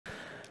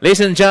Ladies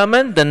and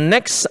gentlemen, the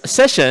next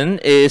session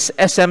is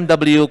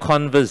SMW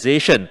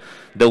Conversation,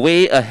 the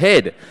way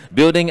ahead,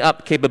 building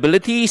up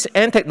capabilities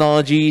and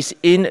technologies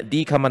in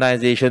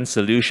decarbonization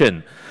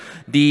solution.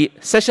 The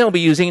session will be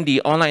using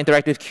the online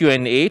interactive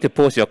Q&A to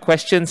post your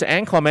questions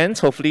and comments.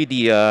 Hopefully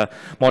the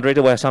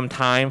moderator will have some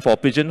time for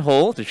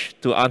Pigeonhole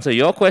to answer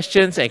your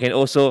questions, and can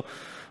also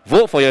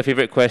vote for your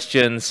favorite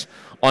questions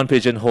on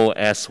Pigeonhole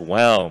as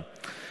well.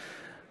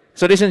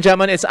 So ladies and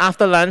gentlemen, it's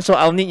after lunch, so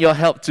I'll need your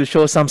help to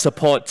show some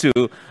support to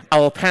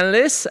our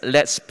panelists.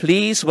 Let's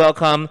please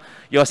welcome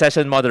your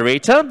session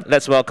moderator.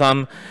 Let's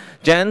welcome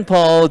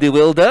Jan-Paul de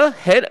Wilde,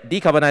 Head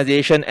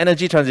Decarbonisation,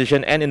 Energy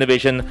Transition and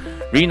Innovation,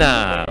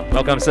 RINA.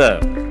 Welcome, sir.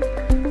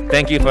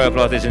 Thank you for your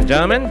applause, ladies and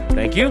gentlemen.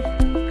 Thank you.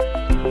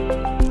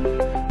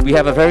 We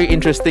have a very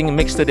interesting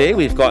mix today.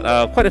 We've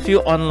got quite a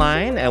few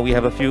online, and we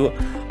have a few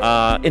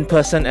in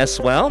person as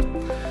well.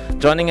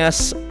 Joining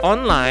us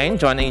online,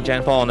 joining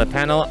Jan-Paul on the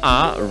panel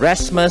are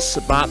Rasmus,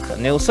 Bach,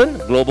 Nielsen,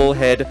 Global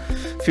Head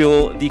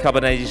Fuel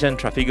Decarbonisation,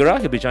 Trafigura.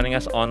 He'll be joining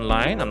us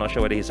online. I'm not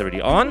sure whether he's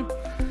already on.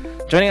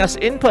 Joining us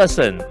in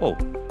person. Oh,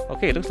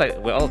 okay, looks like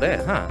we're all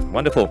there, huh?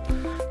 Wonderful.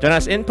 Joining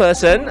us in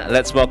person,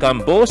 let's welcome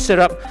Bo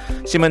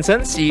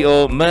Cerup-Simonsen,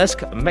 CEO,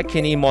 Mærsk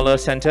Mc-Kinney Møller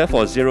Center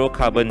for Zero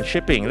Carbon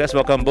Shipping. Let's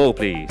welcome Bo,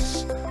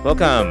 please.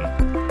 Welcome.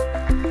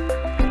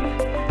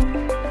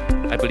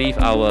 I believe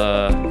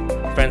our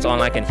friends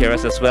online can hear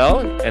us as well.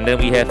 And then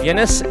we have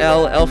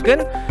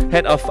Elfgen,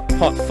 Head of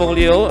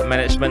Portfolio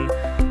Management,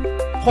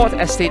 Port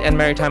Estate and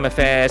Maritime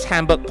Affairs,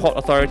 Hamburg Port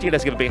Authority.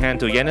 Let's give a big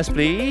hand to Jens,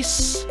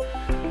 please.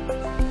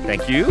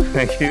 Thank you,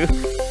 thank you.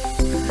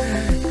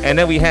 And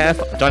then we have,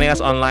 joining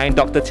us online,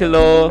 Dr.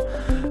 Thilo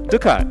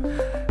Dückert,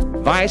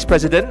 Vice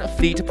President,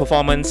 Fleet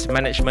Performance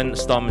Management,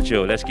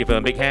 StormGeo. Let's give him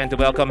a big hand to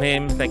welcome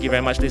him. Thank you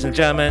very much, ladies and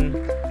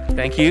gentlemen.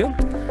 Thank you.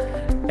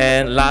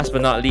 And last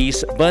but not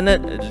least,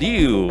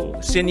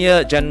 Liew,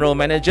 Senior General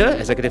Manager,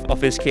 Executive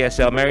Office,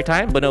 KSL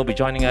Maritime. Bernard will be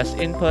joining us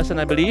in person,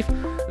 I believe.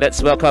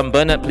 Let's welcome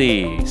Bernard,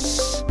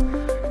 please.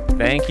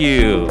 Thank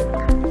you.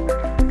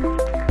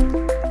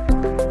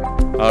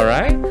 All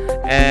right.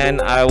 And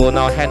I will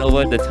now hand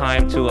over the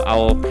time to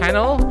our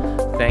panel.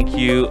 Thank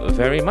you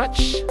very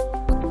much.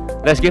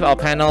 Let's give our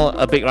panel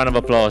a big round of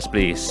applause,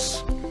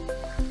 please.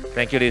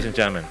 Thank you, ladies and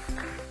gentlemen.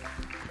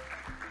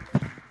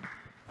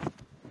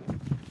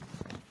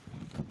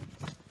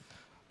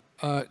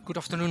 Good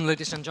afternoon,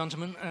 ladies and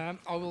gentlemen.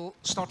 I will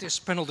start this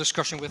panel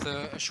discussion with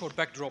a short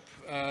backdrop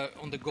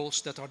on the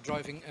goals that are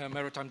driving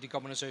maritime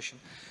decarbonization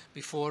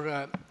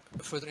before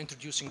further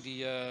introducing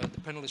the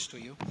panelists to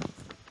you.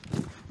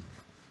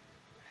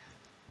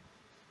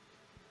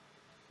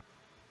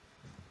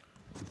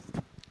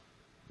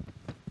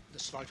 The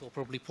slide will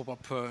probably pop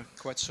up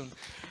quite soon.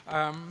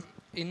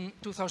 In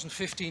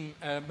 2015,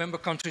 member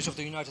countries of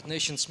the United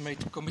Nations made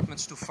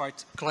commitments to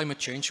fight climate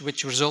change,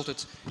 which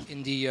resulted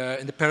in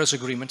the Paris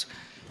Agreement,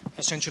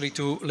 essentially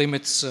to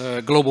limit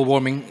global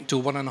warming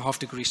to 1.5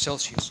 degrees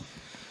Celsius.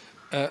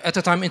 At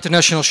the time,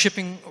 international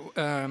shipping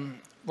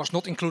was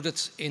not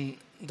included in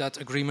that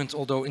agreement,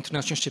 although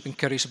international shipping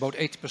carries about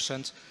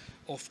 80%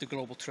 of the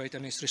global trade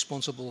and is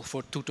responsible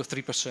for 2 to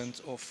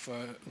 3% of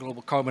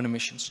global carbon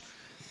emissions.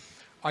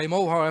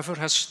 IMO, however,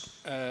 has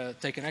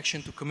taken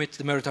action to commit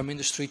the maritime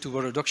industry to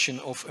a reduction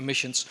of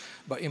emissions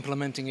by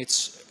implementing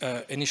its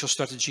initial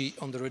strategy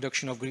on the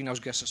reduction of greenhouse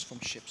gases from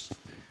ships.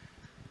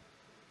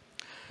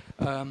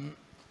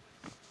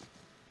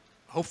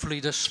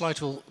 Hopefully the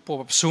slide will pop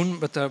up soon,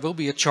 but there will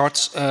be a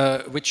chart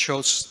which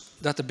shows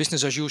that the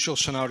business as usual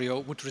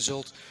scenario would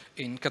result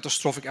in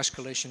catastrophic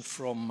escalation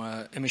from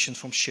emissions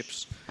from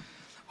ships.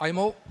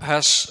 IMO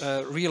has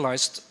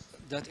realized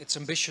that it's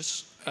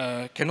ambitious,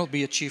 cannot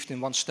be achieved in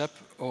one step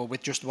or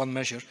with just one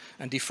measure,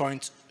 and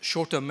defined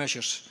short-term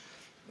measures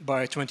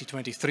by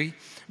 2023,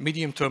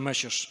 medium-term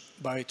measures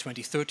by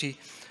 2030,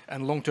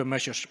 and long-term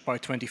measures by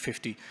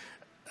 2050,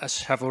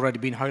 as have already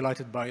been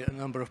highlighted by a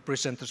number of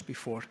presenters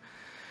before.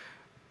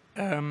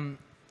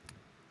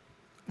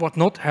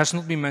 What has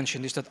not been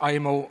mentioned is that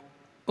IMO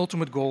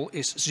ultimate goal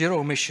is zero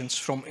emissions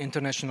from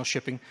international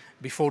shipping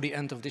before the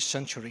end of this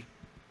century.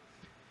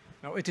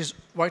 Now, it is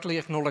widely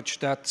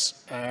acknowledged that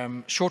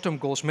short-term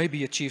goals may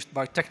be achieved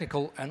by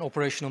technical and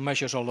operational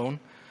measures alone,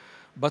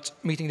 but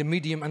meeting the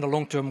medium and the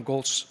long-term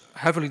goals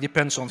heavily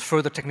depends on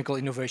further technical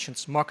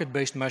innovations,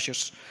 market-based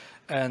measures,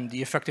 and the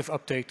effective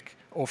uptake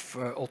of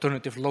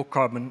alternative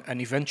low-carbon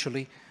and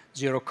eventually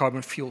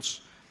zero-carbon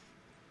fuels.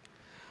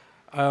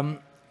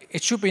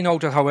 It should be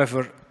noted,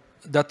 however,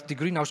 that the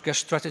greenhouse gas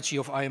strategy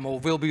of IMO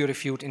will be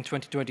reviewed in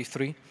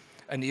 2023,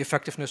 and the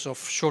effectiveness of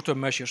short-term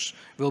measures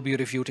will be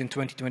reviewed in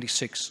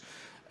 2026.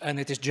 And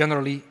it is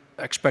generally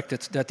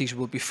expected that these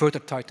will be further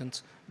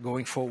tightened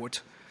going forward.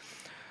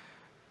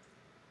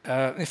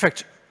 In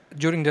fact,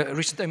 during the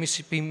recent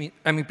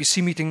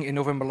MEPC meeting in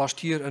November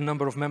last year, a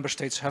number of member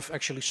states have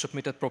actually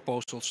submitted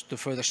proposals to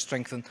further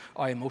strengthen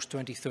IMO's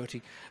 2030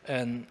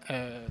 and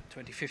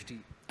 2050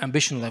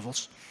 ambition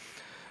levels.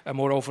 And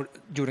moreover,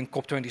 during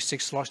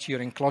COP26 last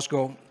year in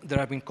Glasgow, there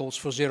have been calls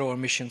for zero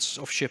emissions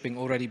of shipping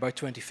already by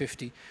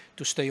 2050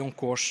 to stay on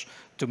course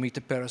to meet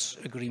the Paris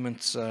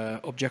Agreement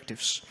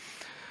objectives.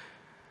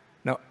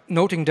 Now,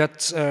 noting that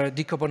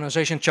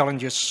decarbonization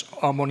challenges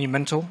are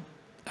monumental,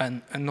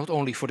 and not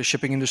only for the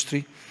shipping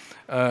industry,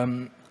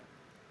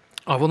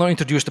 I will now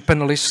introduce the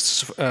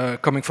panelists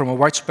coming from a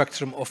wide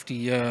spectrum of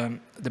the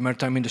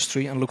maritime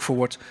industry, and look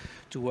forward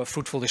to a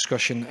fruitful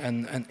discussion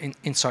and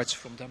insights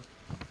from them.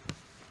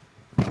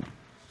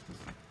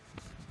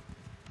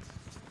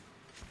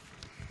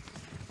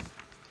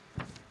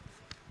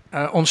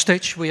 On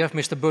stage, we have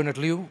Mr. Bernard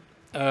Liew,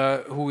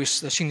 who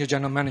is the Senior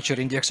General Manager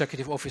in the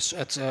Executive Office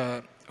at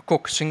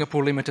Kuok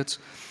Singapore Limited.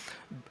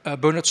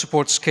 Bernard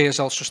supports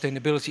KSL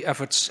sustainability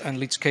efforts and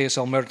leads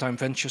KSL Maritime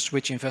Ventures,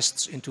 which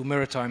invests into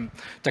maritime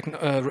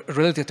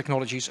related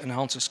technologies and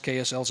enhances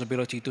KSL's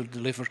ability to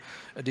deliver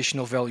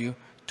additional value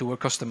to our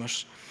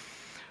customers.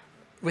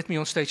 With me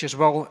on stage as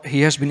well, he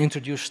has been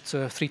introduced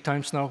 3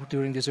 times now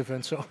during this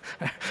event, so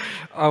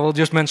I will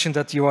just mention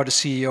that you are the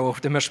CEO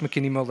of the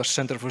Mærsk-Mc-Kinney Møller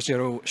Center for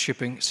Zero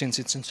Shipping since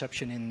its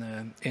inception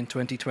in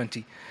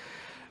 2020.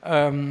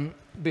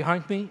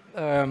 Behind me,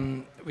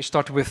 we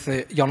start with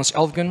Jannes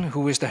Elfgen,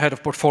 who is the head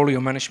of portfolio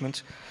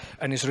management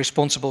and is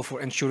responsible for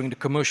ensuring the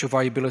commercial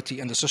viability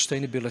and the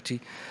sustainability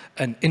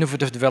and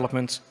innovative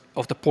development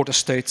of the port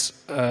estate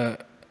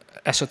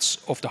assets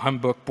of the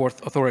Hamburg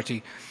Port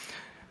Authority.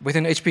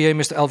 Within HPA,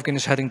 Mr. Elfgen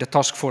is heading the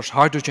Task Force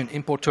Hydrogen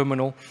Import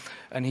Terminal,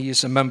 and he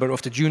is a member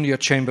of the Junior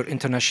Chamber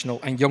International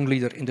and young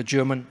leader in the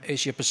German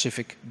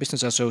Asia-Pacific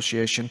Business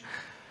Association.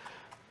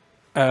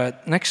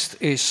 Next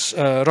is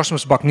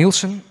Rasmus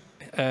Nielsen,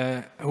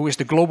 who is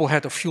the global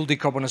head of fuel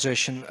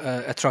decarbonization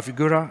at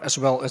Trafigura, as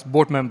well as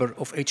board member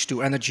of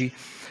H2 Energy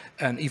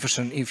and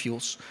Everson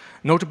eFuels.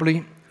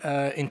 Notably,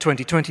 in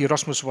 2020,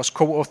 Rasmus was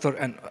co-author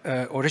and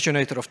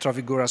originator of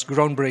Trafigura's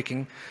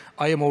groundbreaking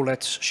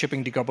IMO-led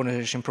shipping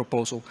decarbonization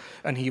proposal,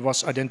 and he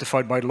was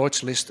identified by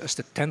Lloyd's List as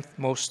the 10th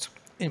most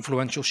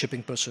influential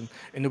shipping person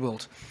in the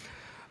world.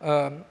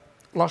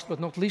 Last but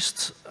not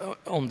least,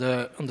 on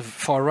the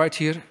far right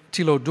here,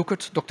 Thilo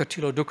Dückert. Dr.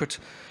 Thilo Dückert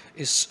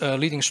is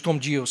leading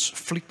StormGeo's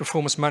fleet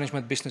performance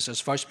management business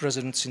as vice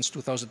president since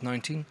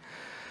 2019.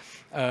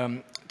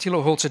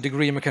 Thilo holds a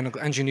degree in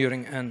mechanical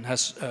engineering and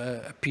has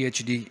a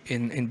PhD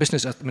in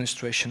business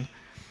administration.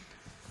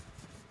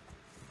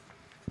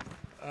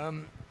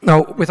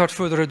 Now, without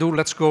further ado,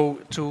 let's go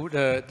to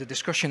the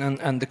discussion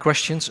and the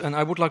questions. And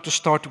I would like to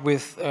start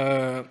with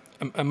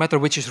a matter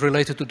which is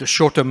related to the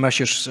short-term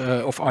measures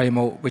of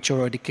IMO, which are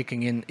already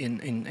kicking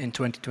in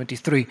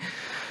 2023.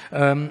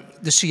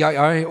 The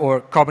CII,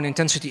 or Carbon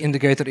Intensity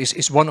Indicator,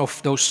 is one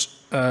of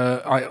those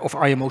of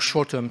IMO's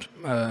short-term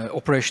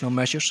operational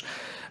measures.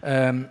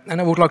 And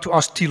I would like to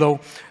ask Thilo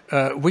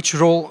which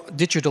role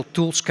digital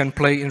tools can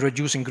play in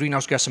reducing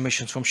greenhouse gas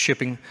emissions from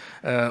shipping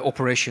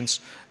operations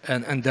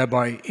and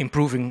thereby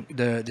improving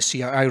the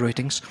CII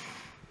ratings.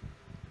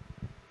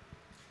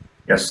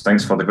 Yes,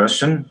 thanks for the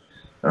question.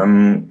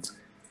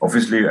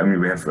 Obviously, I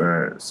mean, we have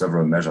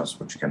several measures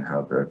which can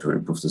help to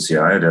improve the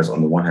CII. There's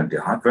on the one hand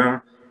the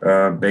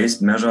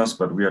hardware-based measures,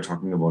 but we are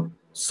talking about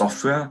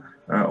software,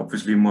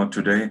 obviously more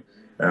today.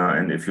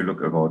 And if you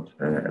look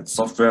at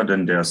software,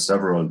 then there are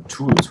several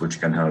tools which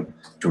can help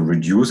to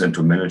reduce and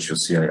to manage your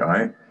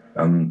CII,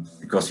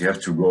 because you have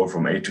to go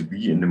from A to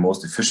B in the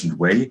most efficient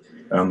way.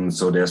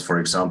 So there's, for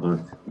example,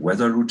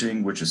 weather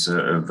routing, which is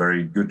a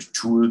very good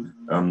tool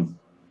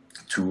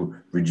to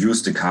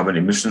reduce the carbon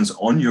emissions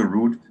on your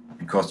route,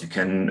 because you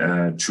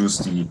can choose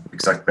the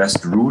exact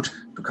best route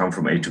to come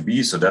from A to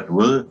B. So that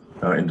will,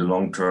 in the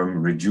long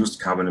term, reduce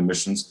carbon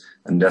emissions.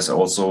 And there's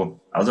also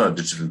other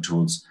digital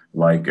tools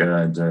like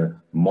the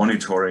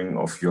monitoring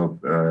of your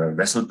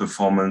vessel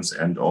performance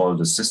and all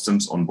the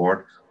systems on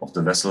board of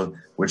the vessel,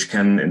 which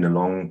can, in the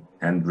long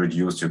end,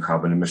 reduce your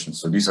carbon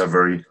emissions. So these are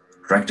very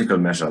practical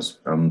measures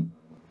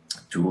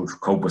to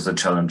cope with the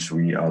challenge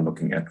we are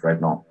looking at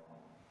right now.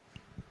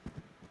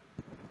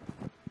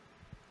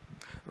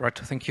 Right,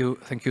 thank you,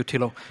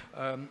 Thilo.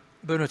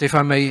 Bernard, if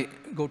I may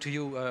go to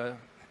you.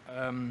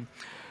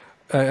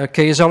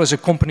 KSL is a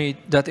company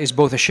that is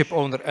both a ship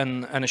owner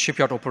and a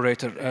shipyard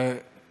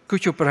operator.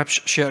 Could you perhaps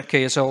share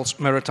KSL's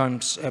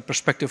Maritime's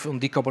perspective on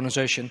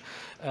decarbonization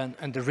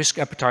and the risk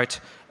appetite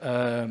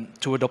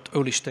to adopt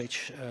early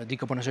stage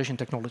decarbonization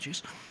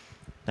technologies?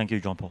 Thank you,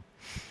 John-Paul.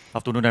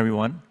 Afternoon,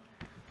 everyone.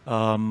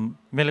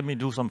 Let me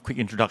do some quick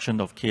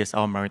introduction of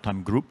KSL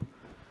Maritime Group.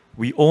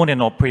 We own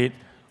and operate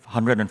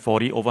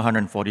over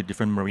 140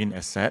 different marine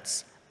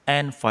assets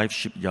and 5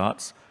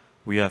 shipyards.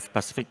 We have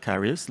Pacific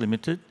Carriers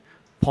Limited,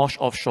 Porsche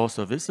Offshore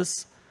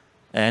Services,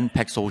 and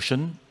Pax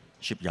Ocean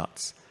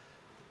shipyards.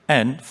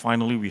 And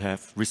finally, we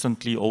have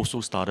recently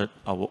also started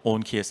our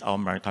own KSL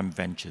Maritime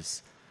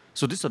Ventures.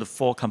 So these are the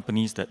 4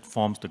 companies that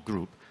forms the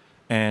group.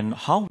 And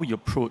how we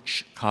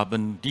approach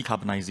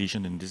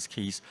decarbonization in this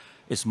case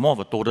is more of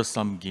a total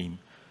sum game.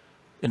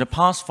 In the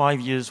past 5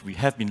 years, we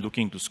have been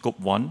looking to scope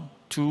 1,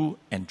 2,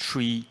 and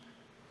 3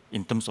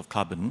 in terms of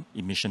carbon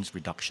emissions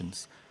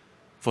reductions.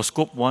 For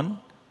scope 1,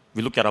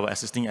 we look at our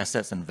existing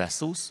assets and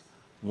vessels.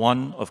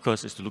 One, of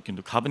course, is to look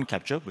into carbon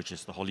capture, which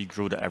is the holy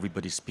grail that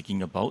everybody's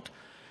speaking about.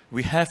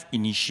 We have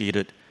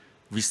initiated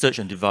research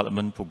and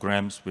development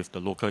programs with the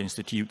local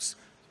institutes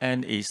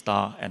and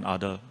A-Star and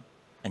other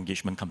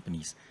engagement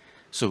companies.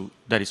 So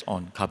that is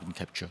on carbon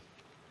capture.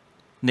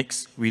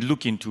 Next, we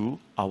look into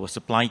our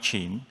supply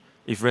chain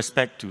with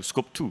respect to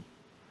scope 2.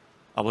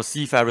 Our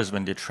seafarers,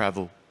 when they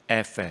travel,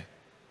 airfare,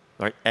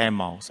 right, air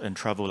miles and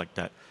travel like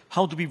that.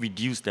 How do we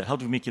reduce that? How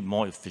do we make it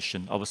more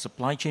efficient? Our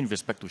supply chain with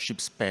respect to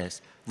ship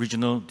spares,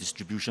 regional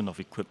distribution of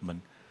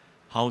equipment.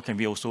 How can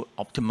we also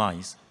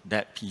optimize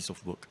that piece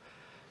of work?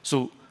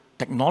 So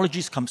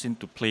technologies comes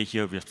into play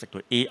here with respect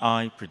to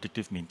AI,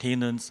 predictive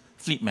maintenance,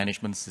 fleet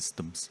management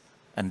systems.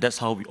 And that's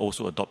how we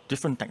also adopt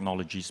different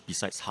technologies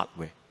besides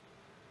hardware.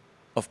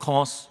 Of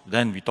course,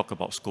 then we talk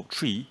about scope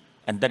 3,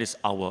 and that is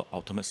our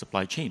ultimate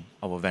supply chain,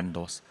 our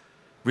vendors.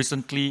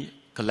 Recently,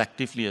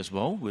 collectively as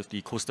well, with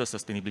the Coastal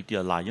Sustainability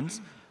Alliance,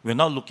 we're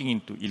now looking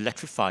into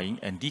electrifying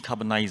and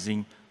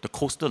decarbonizing the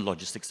coastal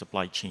logistics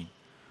supply chain.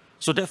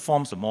 So that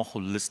forms a more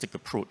holistic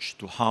approach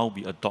to how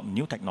we adopt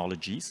new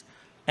technologies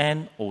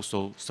and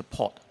also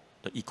support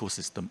the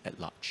ecosystem at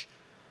large.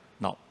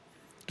 Now,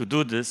 to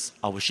do this,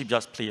 our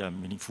shipyards play a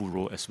meaningful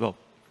role as well.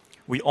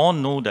 We all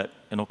know that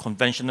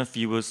conventional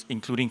fuels,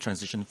 including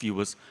transition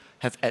fuels,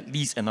 have at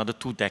least another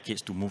 2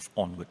 decades to move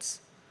onwards.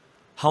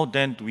 How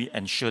then do we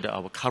ensure that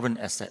our current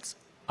assets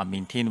are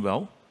maintained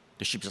well?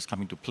 The shipyards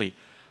come into play.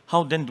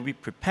 How then do we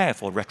prepare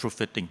for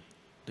retrofitting?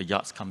 The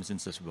yards comes in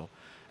as well.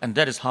 And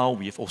that is how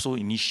we have also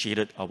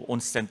initiated our own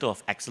Center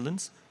of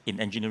Excellence in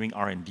Engineering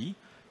R&D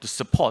to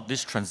support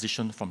this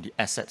transition from the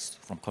assets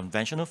from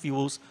conventional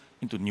fuels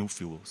into new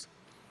fuels.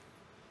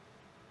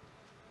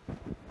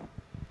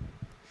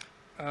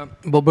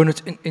 Well,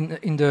 Bernard,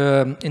 in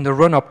the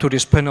run-up to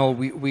this panel,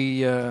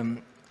 we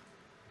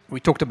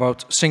talked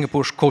about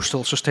Singapore's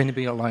Coastal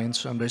Sustainability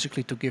Alliance, and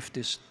basically to give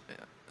this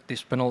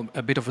panel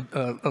a bit of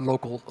a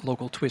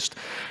local twist.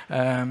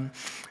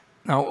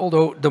 Now,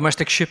 although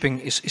domestic shipping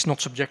is not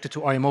subjected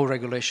to IMO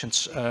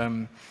regulations,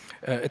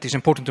 it is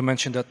important to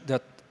mention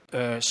that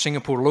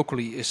Singapore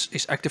locally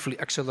is actively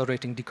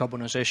accelerating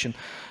decarbonization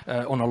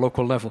on a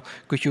local level.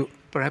 Could you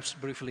perhaps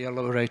briefly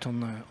elaborate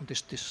on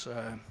this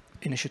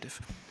initiative?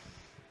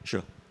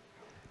 Sure.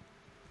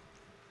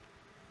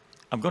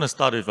 I'm going to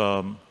start with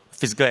a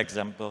physical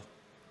example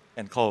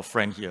and call a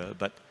friend here,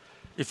 but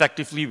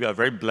effectively we are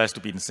very blessed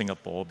to be in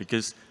Singapore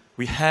because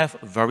we have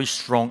a very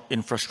strong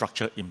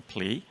infrastructure in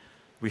play.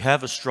 We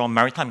have a strong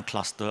maritime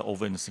cluster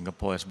over in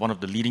Singapore as one of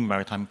the leading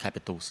maritime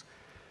capitals.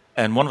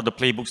 And one of the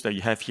playbooks that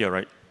you have here,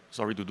 right?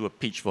 Sorry to do a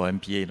pitch for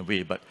MPA in a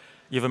way, but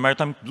you have a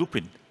maritime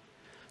blueprint.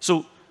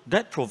 So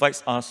that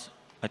provides us,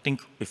 I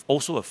think, with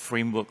also a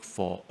framework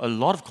for a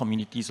lot of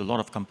communities, a lot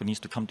of companies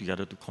to come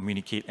together to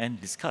communicate and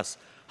discuss.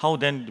 How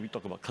then do we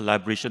talk about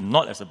collaboration,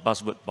 not as a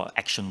buzzword, but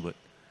action word?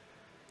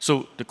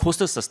 So the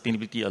Coastal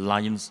Sustainability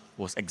Alliance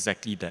was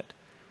exactly that.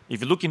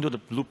 If you look into the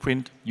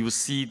blueprint, you will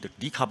see the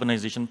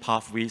decarbonization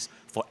pathways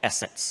for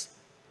assets.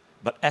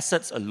 But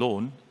assets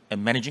alone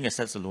and managing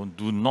assets alone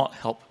do not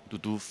help to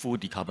do full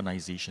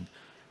decarbonization.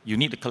 You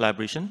need the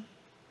collaboration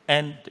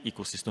and the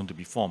ecosystem to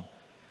be formed.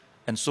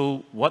 And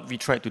so what we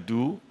tried to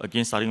do,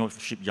 again starting off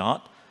with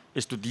shipyard,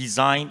 is to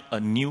design a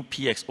new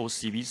PXO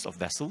series of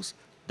vessels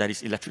that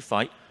is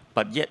electrified,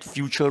 but yet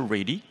future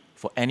ready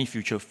for any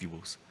future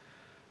fuels.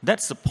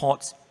 That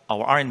supports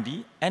our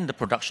R&D and the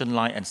production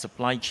line and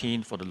supply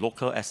chain for the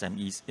local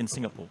SMEs in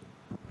Singapore.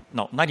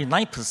 Now,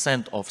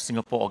 99% of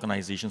Singapore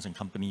organizations and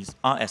companies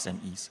are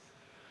SMEs.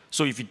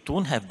 So if you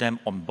don't have them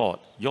on board,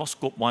 your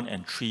scope 1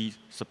 and 3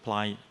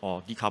 supply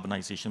or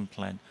decarbonization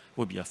plan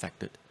will be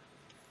affected.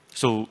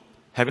 So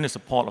having the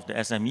support of the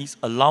SMEs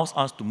allows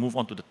us to move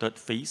on to the third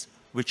phase,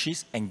 which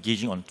is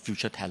engaging on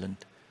future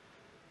talent.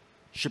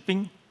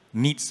 Shipping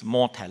needs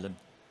more talent,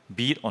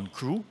 be it on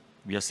crew.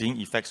 We are seeing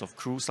effects of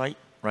crew side,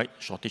 right?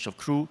 Shortage of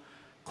crew.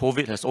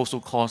 COVID has also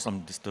caused some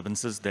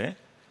disturbances there.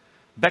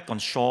 Back on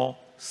shore,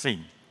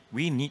 same.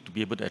 We need to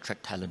be able to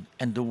attract talent.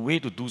 And the way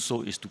to do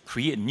so is to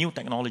create new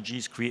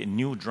technologies, create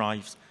new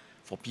drives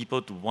for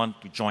people to want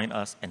to join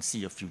us and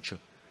see a future.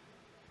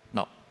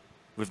 Now,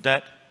 with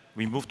that,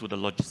 we move to the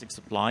logistics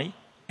supply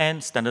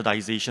and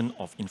standardization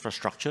of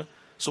infrastructure.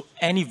 So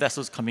any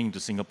vessels coming into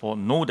Singapore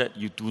know that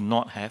you do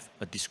not have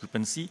a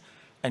discrepancy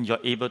and you're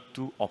able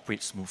to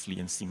operate smoothly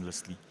and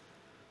seamlessly.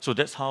 So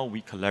that's how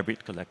we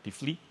collaborate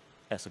collectively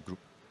as a group.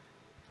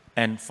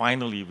 And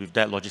finally, with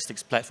that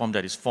logistics platform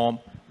that is formed,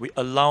 we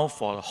allow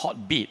for a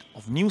hotbed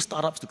of new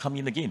startups to come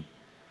in again.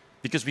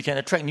 Because we can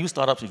attract new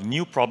startups with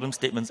new problem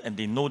statements and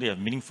they know they have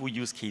meaningful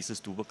use cases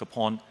to work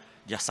upon,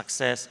 their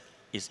success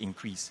is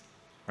increased,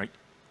 right?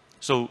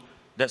 So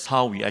that's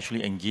how we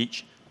actually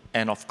engage.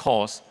 And of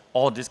course,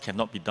 all this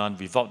cannot be done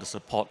without the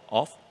support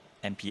of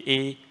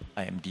MPA,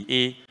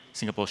 IMDA,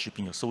 Singapore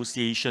Shipping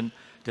Association.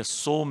 There's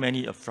so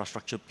many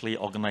infrastructure play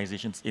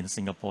organizations in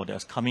Singapore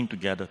that are coming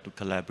together to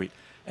collaborate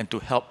and to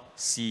help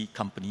see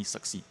companies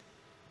succeed.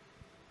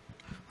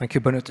 Thank you,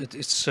 Bernard.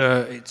 It's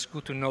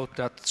good to note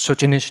that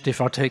such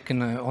initiatives are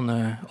taken on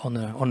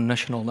a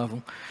national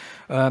level.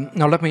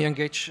 Now let me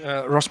engage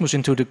Rasmus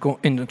into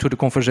the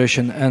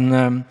conversation,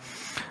 and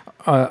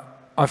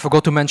I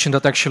forgot to mention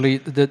that actually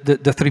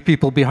the three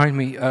people behind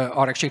me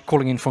are actually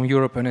calling in from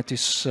Europe, and it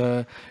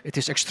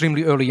is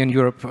extremely early in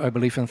Europe, I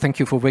believe. And thank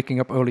you for waking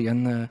up early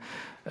and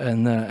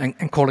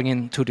calling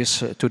in to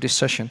this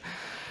session.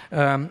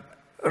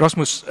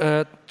 Rasmus,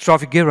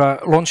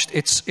 Trafigura launched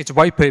its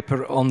white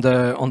paper on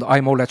the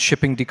IMO-led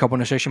shipping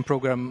decarbonization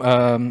program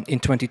in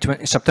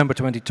September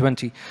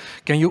 2020.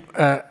 Can you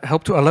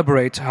help to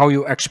elaborate how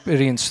you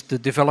experienced the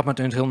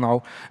development until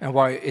now and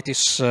why it is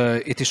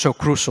so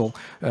crucial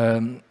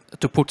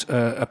to put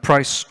a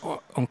price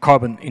on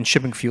carbon in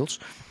shipping fuels?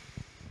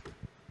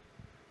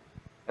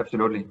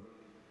 Absolutely.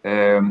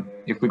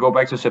 If we go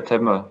back to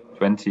September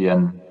 20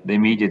 and the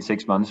immediate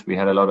 6 months, we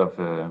had a lot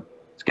of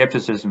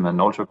skepticism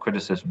and also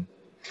criticism.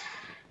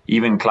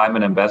 Even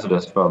climate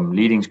ambassadors from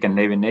leading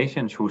Scandinavian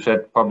nations who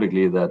said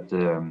publicly that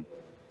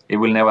it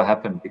will never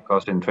happen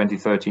because in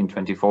 2013,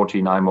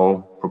 2014, IMO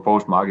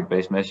proposed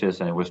market-based measures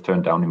and it was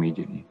turned down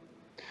immediately.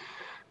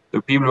 So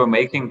people were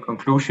making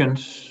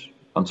conclusions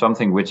on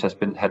something which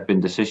had been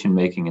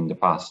decision-making in the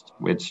past,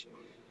 which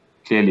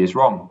clearly is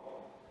wrong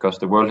because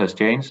the world has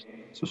changed,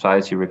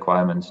 society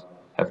requirements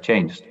have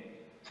changed.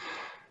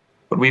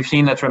 But we've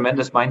seen a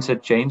tremendous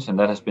mindset change, and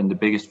that has been the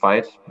biggest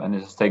fight, and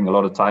it has taken a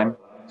lot of time,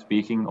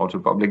 speaking also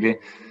publicly,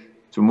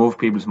 to move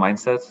people's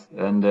mindsets.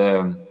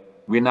 And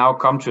we now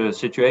come to a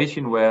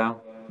situation where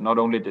not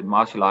only did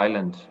Marshall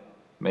Islands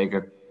make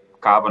a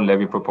carbon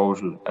levy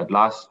proposal at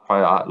last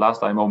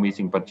IMO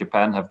meeting, but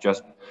Japan have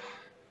just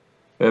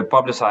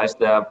publicized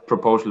their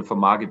proposal for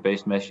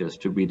market-based measures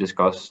to be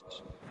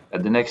discussed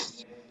at the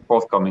next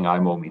forthcoming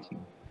IMO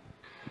meeting.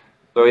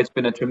 So it's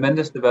been a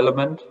tremendous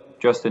development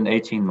just in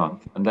 18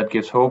 months, and that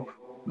gives hope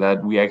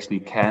that we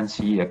actually can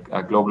see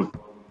a global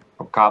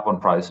carbon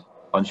price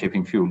on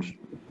shipping fuels.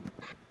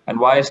 And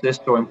why is this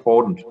so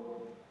important?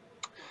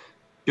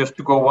 Just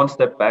to go one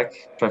step back,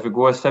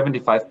 Trafigura,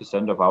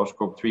 75% of our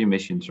Scope 3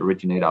 emissions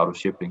originate out of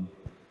shipping.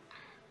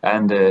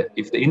 And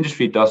if the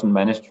industry doesn't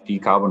manage to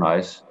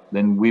decarbonize,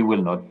 then we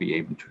will not be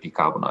able to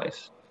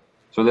decarbonize.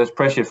 So there's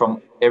pressure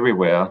from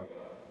everywhere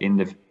in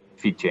the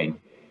feed chain.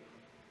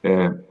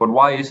 But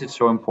why is it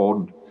so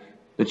important?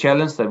 The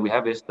challenge that we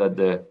have is that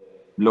the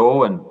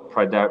low and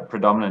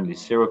predominantly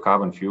zero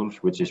carbon fuels,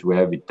 which is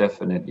where we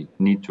definitely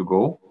need to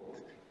go,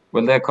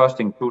 well, they're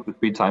costing 2 to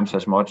 3 times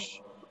as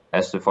much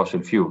as the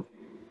fossil fuel.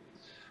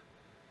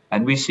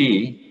 And we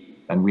see,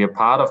 and we are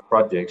part of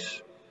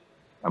projects,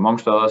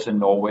 amongst others in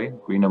Norway,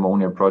 green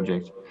ammonia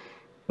project,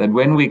 that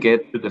when we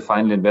get to the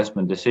final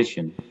investment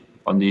decision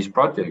on these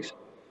projects,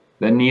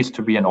 there needs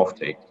to be an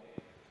offtake.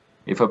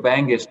 If a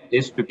bank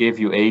is to give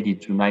you 80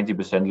 to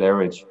 90%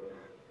 leverage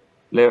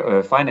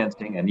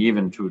financing, and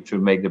even to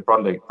make the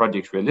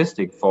projects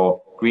realistic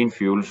for green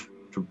fuels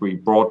to be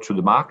brought to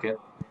the market,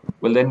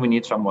 well, then we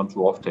need someone to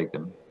offtake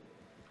them.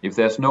 If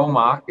there's no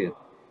market,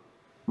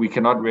 we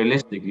cannot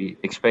realistically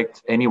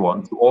expect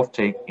anyone to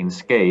offtake in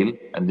scale,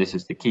 and this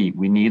is the key,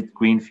 we need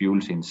green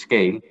fuels in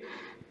scale.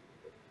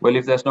 Well,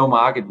 if there's no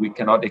market, we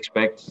cannot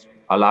expect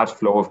a large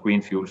flow of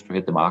green fuels to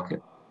hit the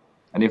market.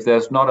 And if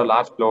there's not a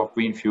large flow of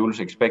green fuels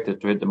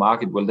expected to hit the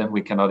market, well, then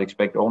we cannot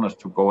expect owners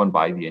to go and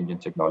buy the engine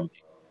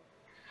technology.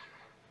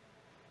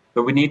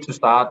 So we need to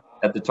start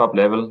at the top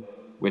level,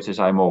 which is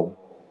IMO.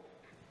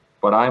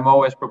 But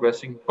IMO is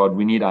progressing, but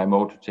we need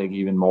IMO to take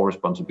even more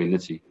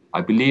responsibility. I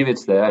believe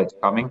it's there, it's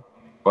coming,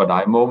 but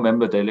IMO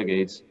member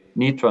delegates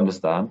need to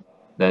understand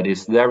that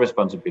it's their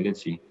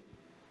responsibility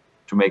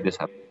to make this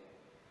happen.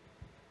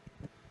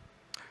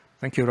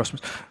 Thank you,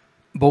 Rasmus.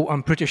 Bo,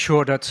 I'm pretty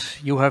sure that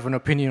you have an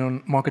opinion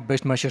on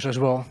market-based measures as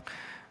well.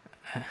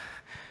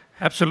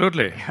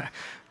 Absolutely.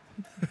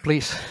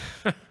 Please.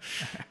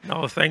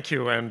 No, thank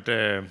you.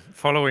 And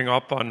following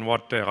up on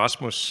what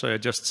Rasmus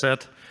just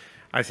said,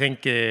 I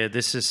think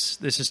this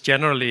is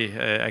generally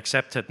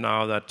accepted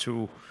now that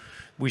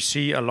we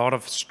see a lot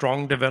of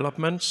strong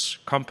developments,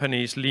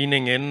 companies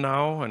leaning in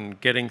now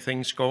and getting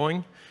things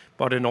going.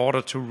 But in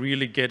order to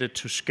really get it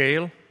to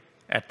scale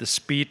at the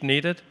speed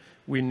needed,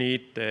 we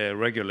need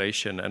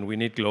regulation, and we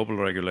need global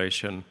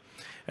regulation.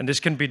 And this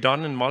can be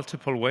done in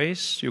multiple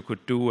ways. You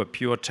could do a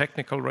pure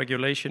technical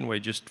regulation where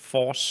you just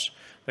force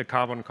the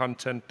carbon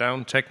content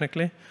down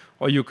technically,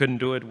 or you can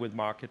do it with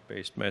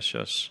market-based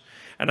measures.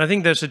 And I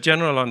think there's a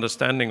general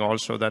understanding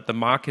also that the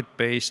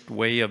market-based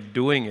way of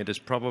doing it is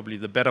probably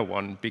the better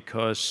one,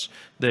 because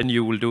then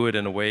you will do it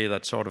in a way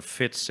that sort of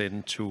fits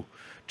into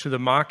the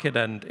market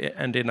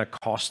and in a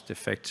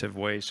cost-effective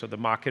way. So the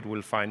market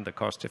will find the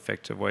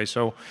cost-effective way.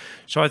 So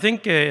I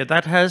think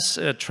that has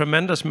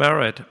tremendous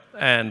merit.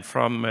 And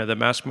from the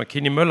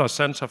Mærsk-Mc-Kinney Møller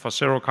Center for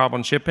Zero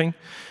Carbon Shipping,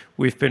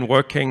 we've been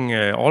working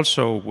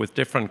also with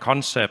different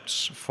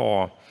concepts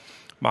for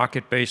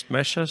market-based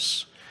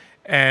measures.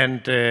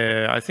 And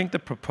I think the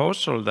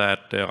proposal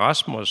that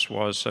Rasmus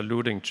was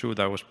alluding to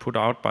that was put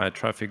out by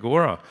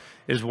Trafigura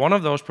is one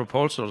of those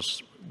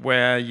proposals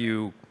where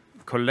you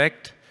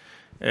collect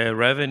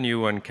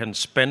revenue and can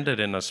spend it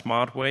in a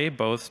smart way,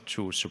 both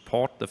to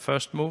support the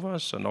first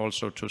movers and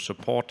also to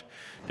support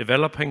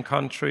developing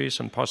countries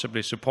and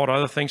possibly support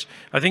other things.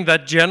 I think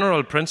that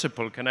general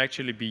principle can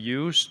actually be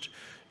used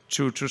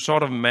to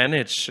sort of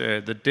manage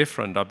the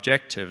different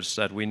objectives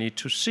that we need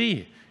to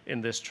see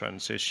in this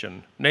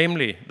transition.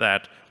 Namely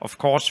that, of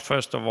course,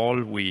 first of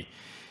all, we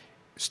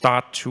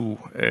start to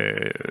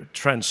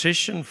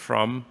transition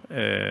from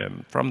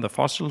the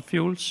fossil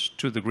fuels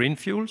to the green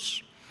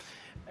fuels.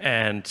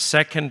 And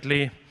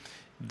secondly,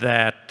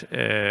 that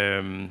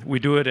we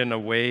do it in a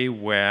way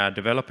where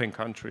developing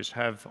countries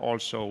have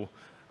also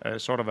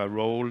sort of a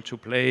role to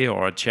play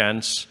or a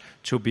chance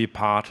to be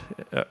part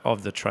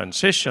of the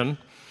transition.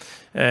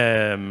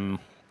 And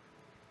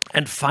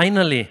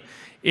finally,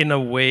 in a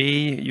way,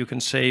 you can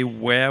say,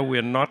 where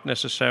we're not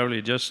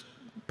necessarily just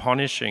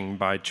punishing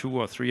by $200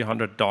 or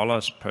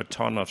 $300 per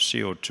ton of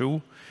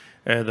CO2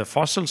 the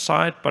fossil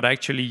side, but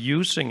actually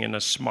using in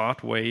a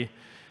smart way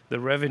the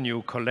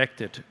revenue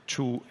collected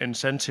to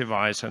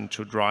incentivize and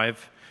to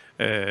drive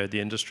the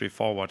industry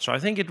forward. So I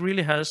think it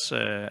really has,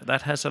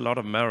 that has a lot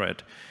of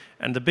merit.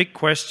 And the big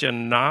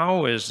question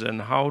now is, then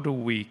how do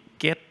we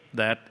get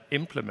that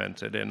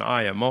implemented in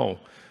IMO?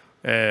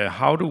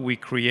 How do we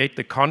create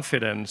the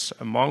confidence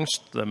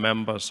amongst the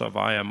members of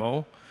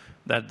IMO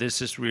that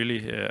this is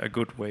really a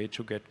good way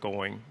to get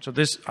going? So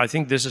this, I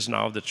think this is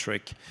now the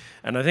trick.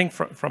 And I think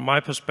from my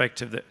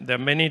perspective, there are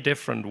many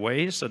different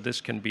ways that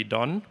this can be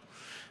done.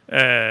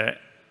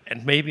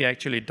 And maybe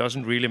actually it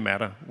doesn't really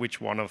matter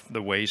which one of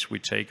the ways we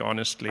take,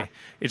 honestly.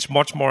 It's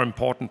much more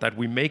important that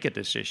we make a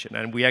decision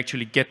and we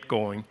actually get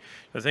going.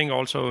 I think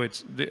also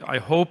I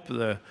hope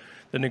the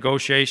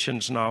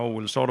negotiations now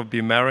will sort of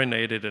be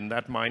marinated in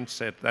that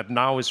mindset that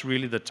now is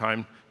really the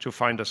time to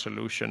find a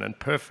solution, and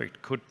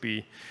perfect could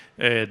be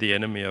the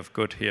enemy of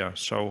good here.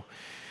 So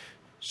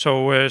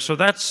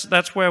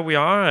that's where we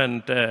are,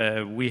 and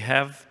we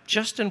have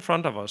just in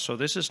front of us. So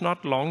this is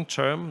not long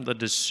term. The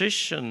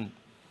decision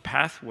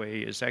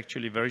pathway is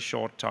actually very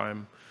short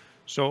time.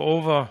 So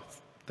over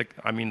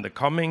the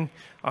coming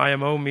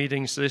IMO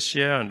meetings this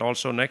year and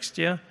also next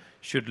year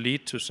should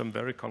lead to some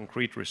very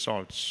concrete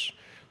results.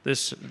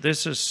 This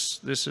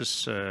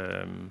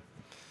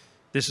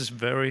is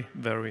very,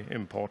 very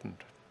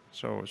important.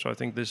 So I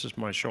think this is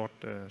my short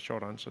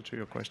answer to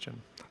your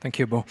question. Thank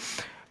you, Bo.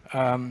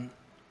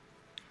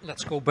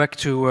 Let's go back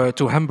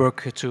to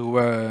Hamburg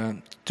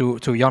to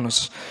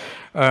Janus.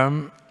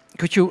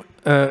 Could you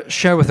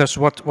share with us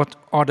what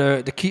are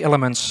the key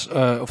elements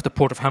of the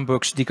Port of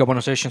Hamburg's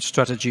decarbonization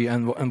strategy,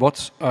 and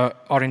what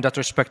are in that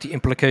respect the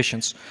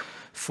implications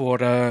for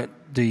the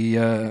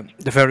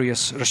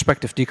various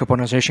respective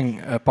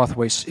decarbonization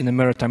pathways in the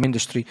maritime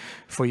industry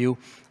for you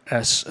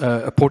as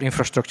a port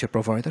infrastructure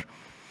provider?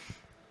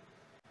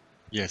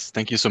 Yes,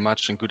 thank you so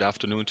much, and good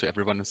afternoon to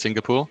everyone in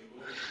Singapore.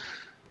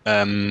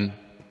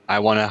 I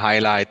want to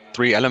highlight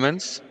 3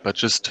 elements, but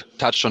just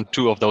touch on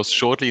 2 of those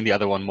shortly and the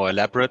other one more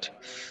elaborate.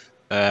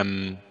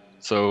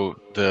 So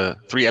the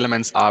 3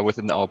 elements are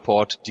within our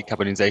port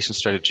decarbonization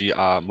strategy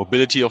are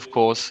mobility, of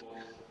course,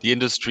 the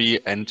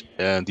industry, and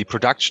the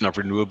production of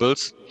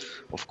renewables.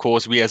 Of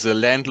course, we as a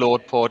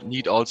landlord port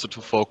need also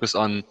to focus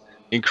on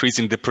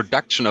increasing the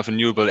production of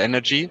renewable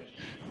energy.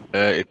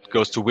 It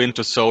goes to wind,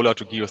 to solar,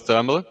 to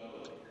geothermal.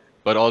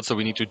 But also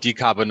we need to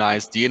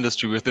decarbonize the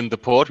industry within the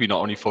port. We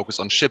not only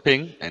focus on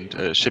shipping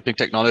and shipping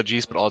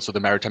technologies, but also the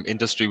maritime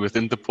industry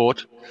within the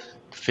port,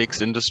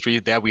 fixed industry.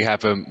 There we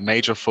have a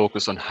major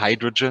focus on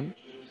hydrogen.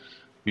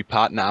 We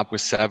partner up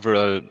with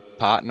several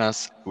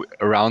partners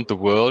around the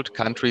world,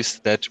 countries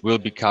that will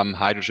become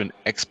hydrogen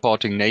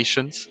exporting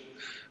nations,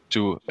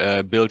 to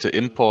build an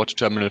import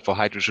terminal for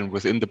hydrogen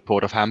within the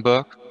port of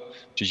Hamburg,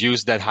 to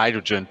use that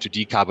hydrogen to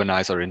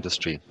decarbonize our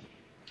industry.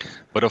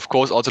 But of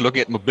course, also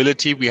looking at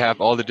mobility, we have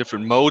all the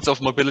different modes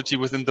of mobility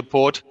within the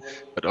port,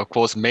 but of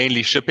course,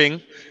 mainly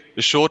shipping.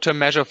 The short-term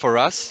measure for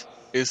us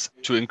is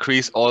to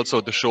increase also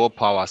the shore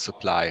power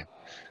supply.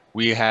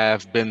 We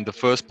have been the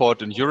first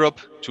port in Europe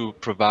to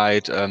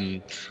provide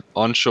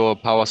onshore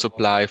power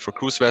supply for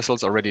cruise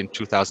vessels already in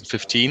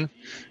 2015.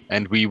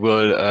 And we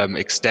will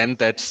extend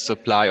that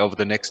supply over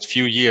the next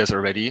few years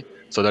already,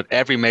 so that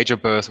every major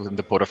berth within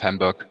the port of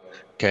Hamburg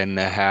can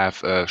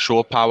have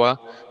shore power,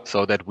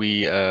 so that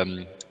we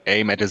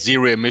aim at a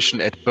zero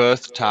emission at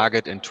berth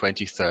target in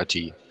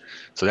 2030.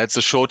 So that's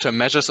the short-term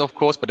measures, of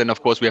course, but then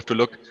of course we have to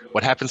look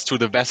what happens to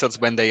the vessels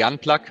when they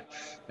unplug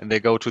and they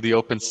go to the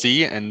open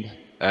sea. And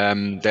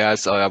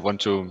I want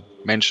to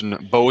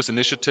mention Bo's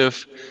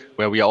initiative,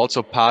 where we are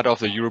also part of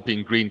the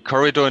European Green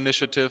Corridor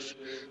initiative.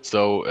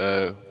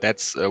 So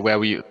that's where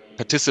we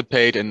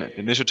participate in an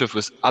initiative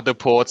with other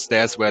ports.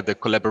 There's where the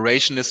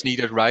collaboration is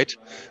needed, right?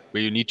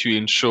 Where you need to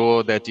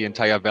ensure that the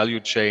entire value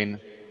chain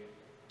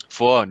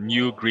for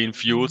new green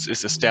fuels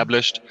is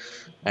established,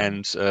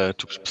 and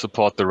to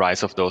support the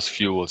rise of those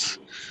fuels.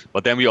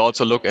 But then we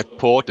also look at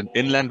port and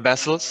inland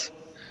vessels,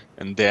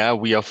 and there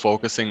we are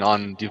focusing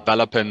on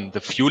developing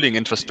the fueling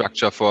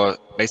infrastructure for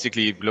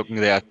basically looking,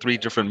 there are 3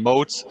 different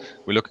modes.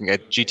 We're looking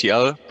at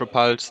GTL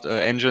propelled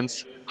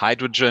engines,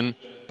 hydrogen,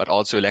 but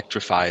also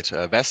electrified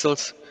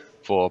vessels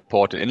for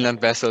port and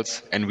inland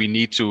vessels. And we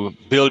need to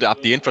build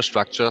up the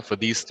infrastructure for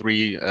these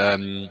three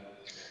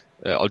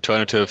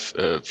alternative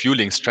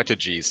fueling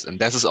strategies. And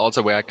this is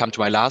also where I come to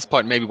my last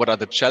point, maybe what are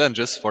the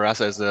challenges for us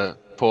as a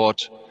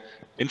port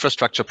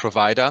infrastructure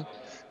provider.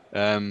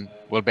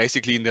 Well,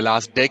 basically in the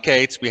last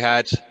decades, we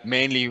had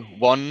mainly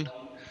one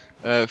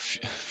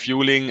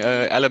fueling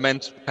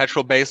element,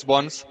 petrol-based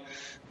ones.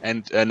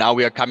 And now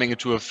we are coming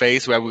into a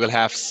phase where we will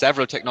have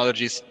several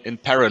technologies in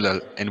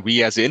parallel. And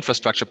we as the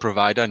infrastructure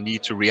provider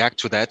need to react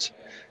to that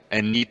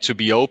and need to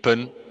be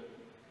open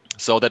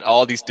so that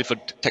all these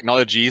different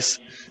technologies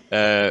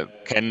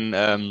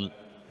can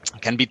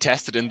be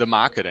tested in the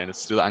market. And it's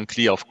still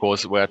unclear, of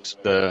course, what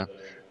the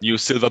new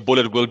silver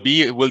bullet will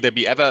be. Will there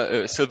be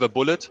ever a silver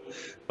bullet?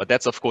 But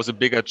that's, of course, a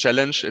bigger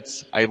challenge.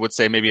 It's, I would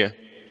say, maybe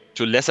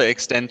to a lesser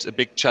extent, a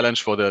big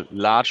challenge for the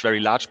large, very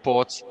large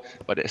ports,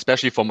 but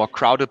especially for more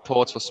crowded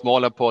ports, for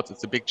smaller ports,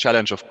 it's a big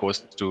challenge, of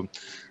course, to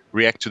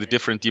react to the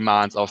different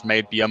demands of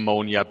maybe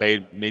ammonia,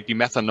 maybe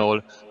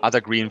methanol, other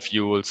green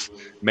fuels,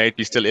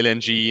 maybe still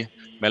LNG,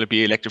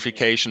 maybe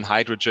electrification,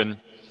 hydrogen.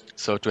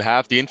 So to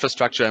have the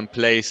infrastructure in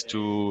place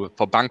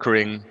for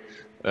bunkering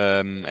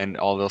and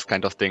all those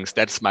kind of things,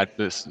 this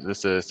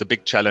is a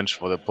big challenge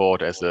for the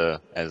port as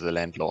a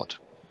landlord.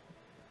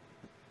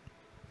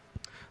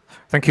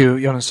 Thank you,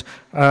 Jonas.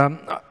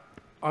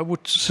 I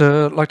would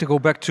like to go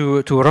back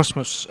to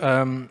Rasmus.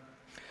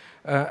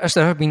 As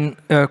there have been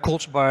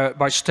calls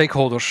by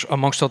stakeholders,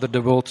 amongst other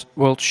the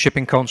World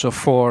Shipping Council,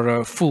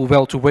 for full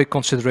well-to-wake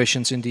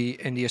considerations in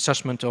the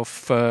assessment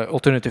of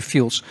alternative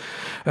fuels.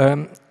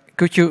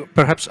 Could you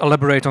perhaps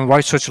elaborate on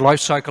why such life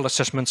cycle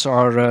assessments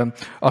are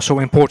so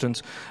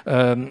important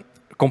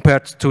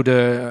compared to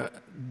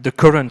the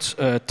current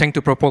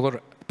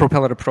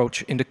tank-to-propeller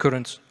approach in the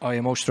current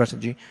IMO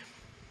strategy?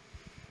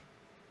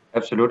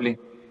 Absolutely.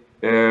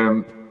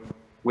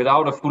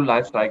 Without a full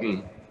life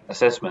cycle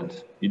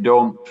assessment, you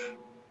don't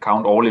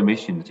count all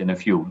emissions in a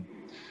fuel.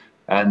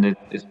 And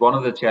it's one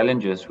of the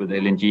challenges with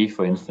LNG,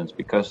 for instance,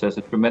 because there's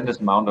a tremendous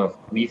amount of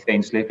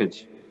methane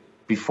slippage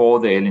before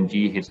the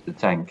LNG hits the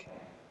tank.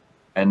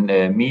 And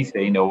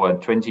methane over a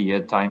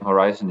 20-year time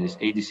horizon is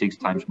 86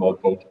 times more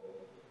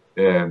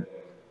potent.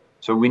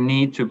 So we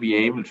need to be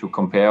able to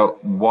compare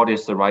what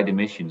is the right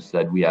emissions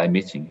that we are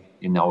emitting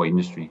in our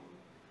industry.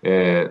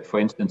 For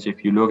instance,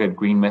 if you look at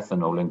green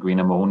methanol and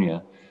green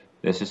ammonia,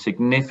 there's a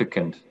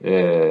significant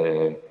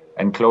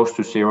and close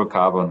to zero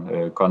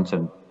carbon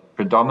content,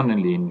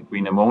 predominantly in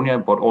green ammonia,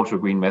 but also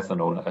green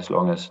methanol, as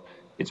long as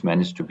it's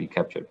managed to be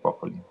captured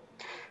properly.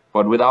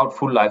 But without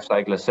full life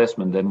cycle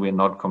assessment, then we're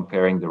not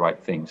comparing the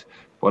right things.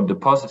 But the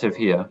positive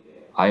here,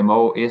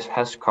 IMO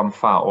has come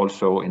far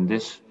also in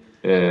this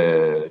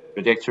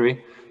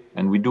trajectory,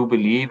 and we do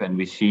believe and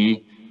we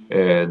see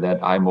that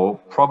IMO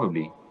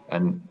probably,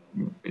 and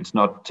it's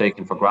not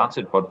taken for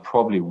granted, but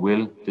probably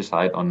will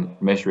decide on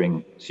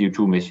measuring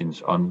CO2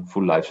 emissions on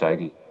full life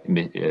cycle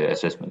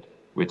assessment,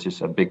 which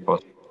is a big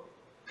positive.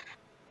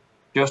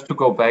 Just to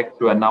go back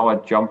to, and now I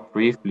jump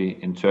briefly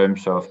in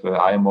terms of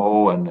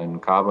IMO and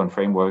carbon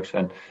frameworks,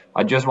 and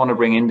I just want to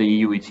bring in the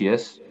EU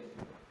ETS.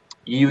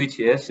 EU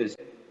ETS is,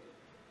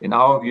 in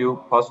our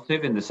view,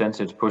 positive in the sense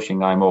it's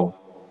pushing IMO.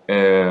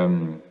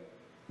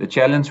 The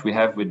challenge we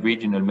have with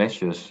regional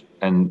measures,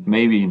 and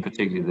maybe in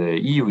particular the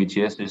EU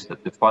ETS, is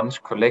that the funds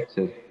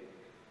collected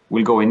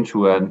will go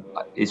into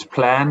is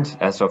planned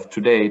as of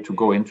today to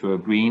go into a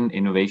green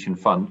innovation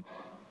fund,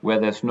 where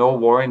there's no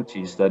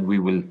warranties that we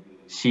will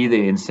see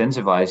the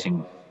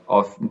incentivizing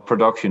of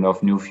production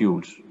of new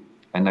fuels.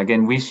 And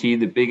again, we see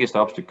the biggest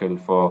obstacle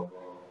for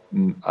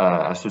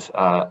a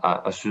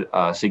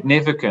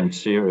significant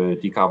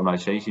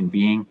decarbonization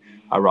being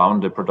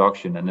around the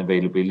production and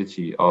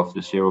availability of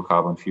the zero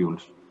carbon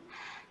fuels.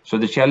 So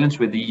the challenge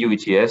with the EU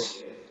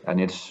ETS, and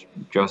it's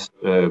just,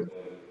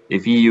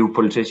 if EU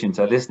politicians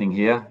are listening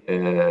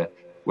here,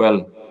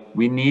 well,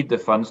 we need the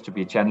funds to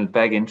be channeled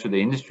back into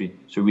the industry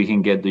so we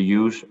can get the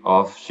use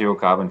of zero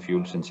carbon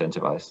fuels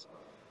incentivized.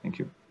 Thank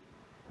you.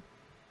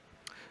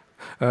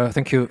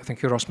 Thank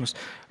you, Rasmus.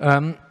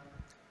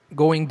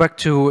 Going back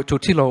to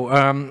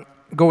Thilo,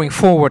 going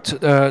forward,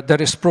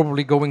 there is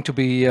probably going to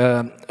be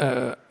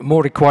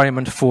more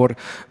requirement for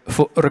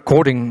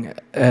recording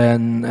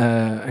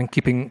and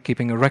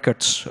keeping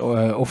records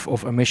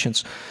of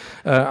emissions.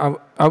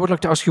 I would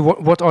like to ask you,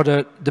 what are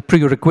the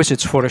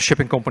prerequisites for a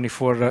shipping company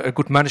for a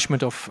good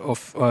management of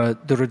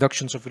the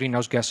reductions of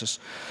greenhouse gases,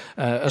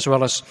 as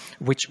well as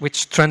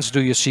which trends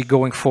do you see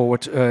going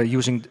forward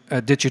using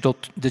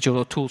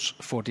digital tools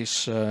for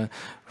this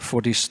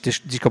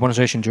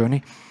decarbonization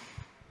journey?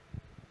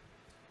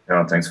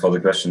 Yeah, thanks for the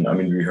question. I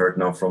mean, we heard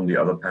now from the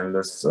other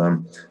panelists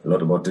a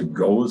lot about the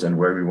goals and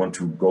where we want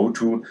to go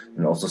to,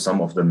 and also some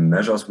of the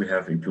measures we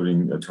have,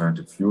 including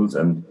alternative fuels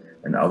and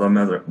other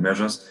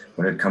measures.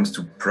 When it comes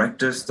to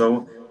practice,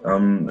 though,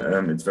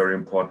 it's very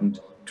important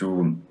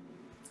to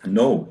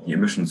know the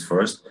emissions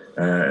first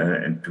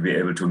and to be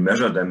able to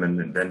measure them,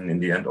 and then in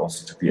the end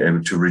also to be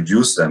able to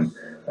reduce them.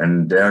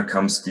 And there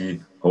comes the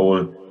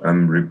whole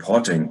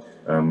reporting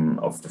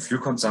of the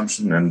fuel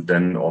consumption and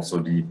then also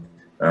the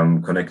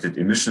connected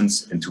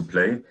emissions into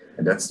play.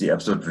 And that's the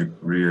absolute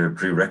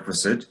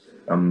prerequisite.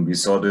 We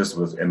saw this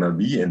with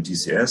MLB and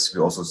TCS.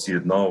 We also see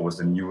it now with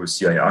the new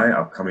CII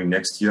upcoming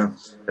next year,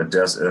 that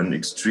there's an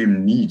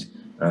extreme need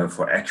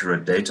for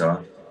accurate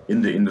data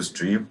in the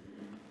industry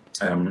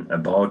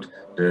about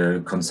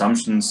the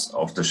consumptions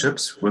of the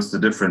ships with the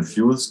different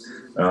fuels.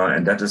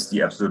 And that is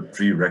the absolute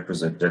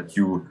prerequisite, that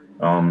you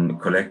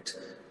collect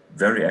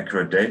very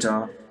accurate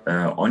data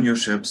on your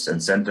ships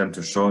and send them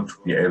to shore to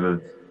be able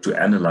to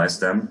analyze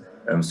them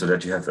so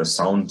that you have a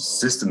sound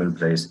system in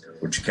place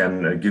which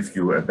can give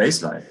you a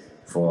baseline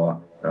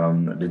for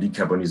the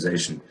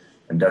decarbonization.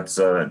 And that's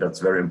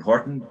very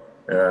important.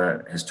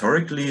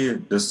 Historically,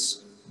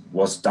 this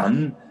was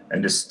done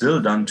and is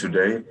still done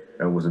today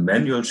with a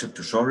manual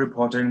ship-to-shore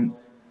reporting.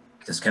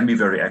 This can be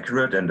very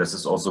accurate, and this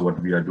is also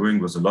what we are doing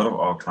with a lot of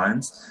our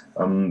clients.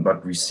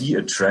 But we see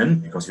a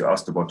trend, because you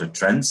asked about the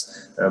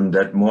trends,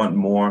 that more and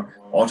more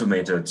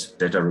automated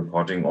data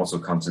reporting also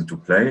comes into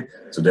play,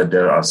 so that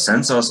there are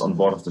sensors on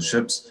board of the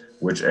ships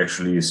which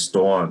actually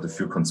store the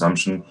fuel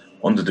consumption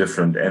on the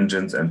different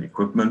engines and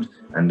equipment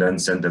and then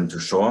send them to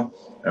shore.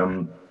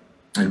 And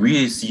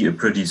we see a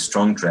pretty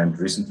strong trend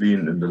recently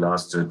in the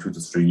last 2 to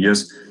 3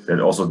 years that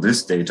also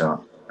this data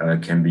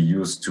can be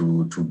used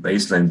to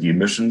baseline the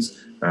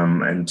emissions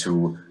and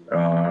to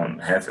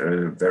have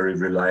a very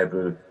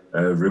reliable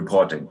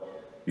reporting.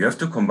 You have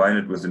to combine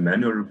it with the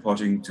manual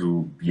reporting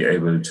to be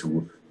able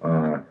to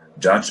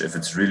judge if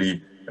it's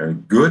really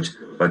good,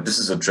 but this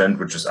is a trend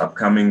which is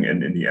upcoming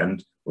and in the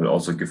end will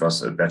also give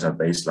us a better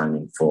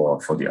baselining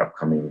for the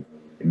upcoming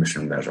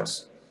emission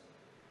measures.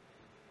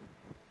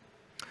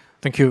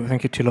 Thank you,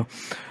 Thilo.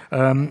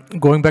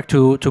 Going back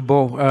to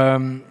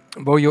Bo,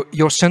 Bo,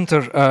 your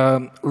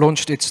center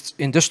launched its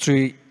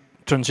industry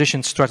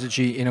transition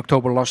strategy in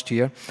October last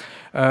year.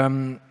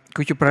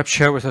 Could you perhaps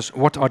share with us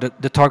what are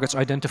the targets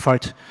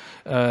identified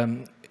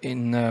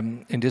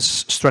in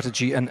this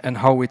strategy and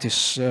how it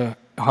is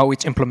how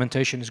its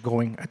implementation is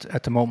going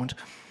at the moment?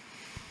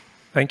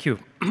 Thank you.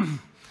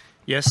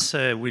 Yes,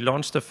 we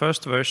launched the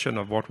first version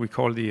of what we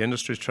call the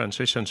industry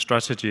transition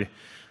strategy,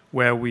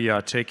 where we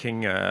are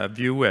taking a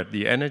view at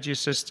the energy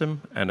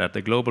system and at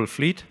the global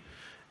fleet,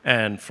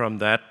 and from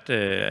that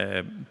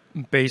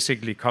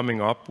basically coming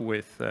up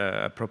with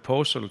a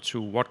proposal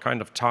to what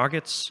kind of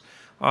targets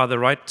are the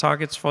right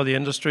targets for the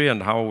industry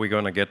and how are we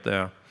going to get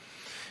there.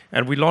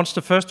 And we launched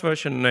the first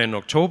version in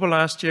October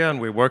last year, and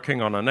we're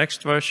working on a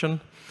next version.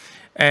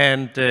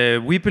 And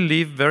we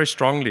believe very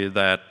strongly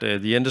that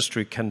the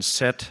industry can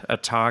set a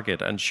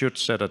target and should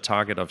set a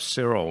target of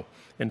 0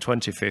 in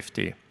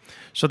 2050.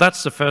 So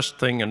that's the first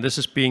thing, and this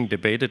is being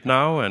debated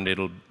now, and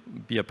it'll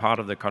be a part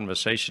of the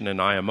conversation in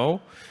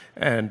IMO,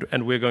 and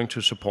we're going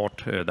to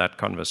support that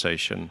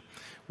conversation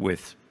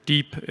with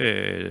deep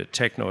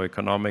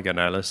techno-economic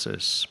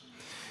analysis.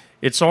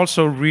 It's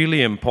also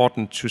really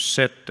important to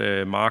set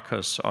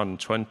markers on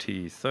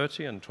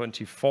 2030 and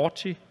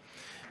 2040.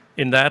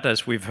 In that,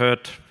 as we've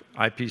heard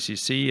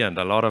IPCC and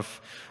a lot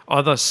of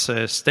others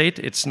state,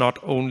 it's not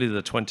only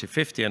the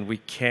 2050, and we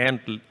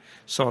can't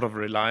sort of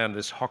rely on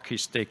this hockey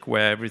stick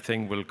where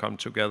everything will come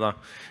together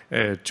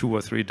 2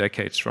 or 3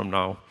 decades from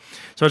now.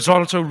 So it's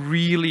also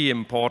really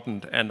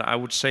important, and I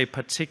would say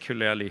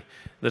particularly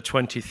the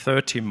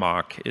 2030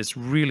 mark is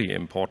really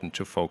important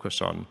to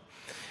focus on.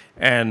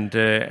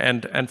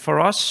 And for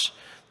us,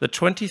 the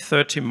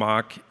 2030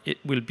 mark, it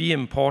will be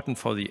important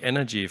for the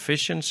energy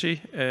efficiency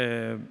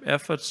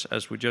efforts,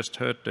 as we just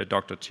heard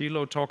Dr.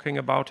 Thilo talking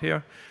about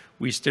here.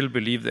 We still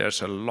believe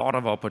there's a lot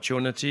of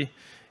opportunity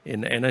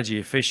in energy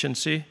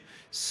efficiency.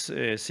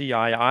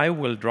 CII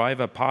will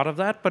drive a part of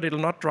that, but it'll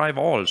not drive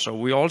all. So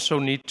we also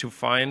need to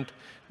find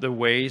the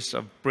ways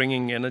of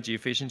bringing energy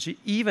efficiency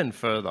even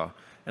further.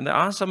 And there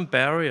are some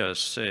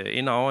barriers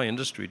in our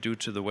industry due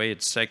to the way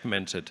it's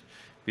segmented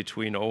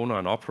between owner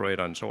and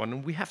operator and so on.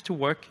 And we have to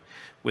work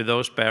with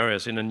those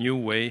barriers in a new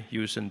way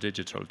using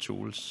digital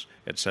tools,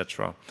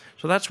 etc.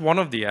 So that's one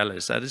of the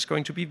alleys that is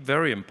going to be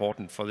very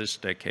important for this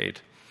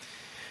decade.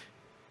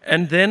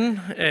 And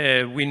then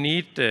we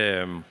need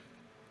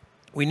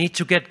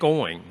to get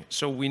going.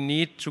 So we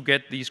need to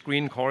get these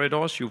green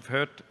corridors. You've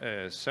heard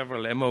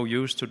several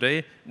MOUs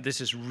today. This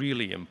is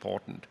really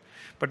important.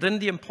 But then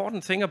the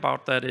important thing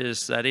about that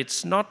is that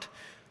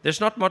there's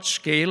not much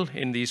scale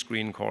in these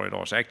green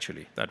corridors,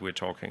 actually, that we're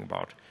talking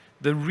about.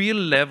 The real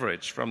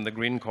leverage from the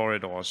green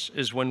corridors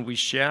is when we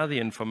share the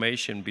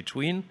information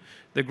between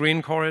the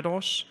green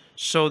corridors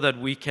so that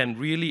we can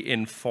really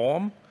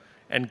inform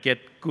and get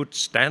good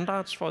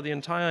standards for the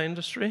entire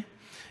industry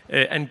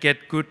and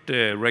get good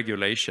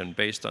regulation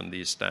based on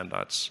these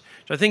standards.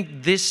 So I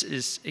think this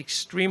is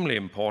extremely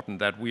important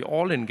that we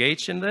all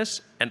engage in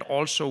this, and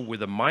also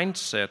with a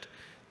mindset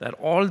that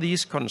all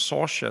these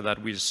consortia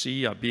that we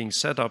see are being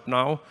set up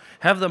now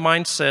have the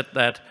mindset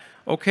that,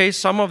 okay,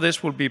 some of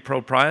this will be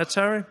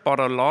proprietary, but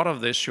a lot of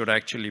this should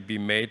actually be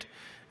made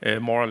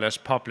more or less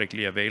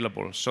publicly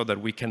available so that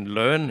we can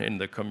learn in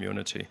the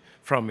community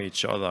from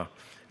each other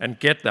and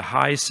get the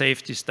high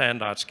safety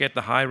standards, get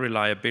the high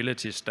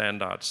reliability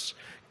standards,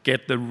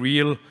 get the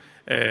real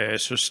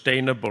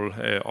sustainable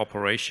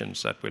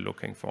operations that we're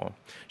looking for.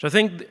 So I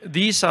think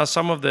these are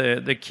some of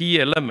the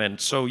key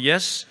elements. So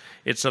yes,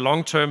 it's a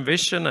long-term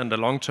vision and a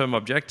long-term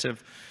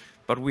objective,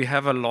 but we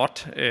have a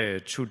lot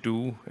to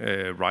do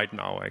right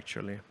now,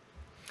 actually.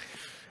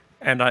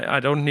 And I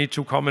don't need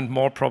to comment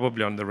more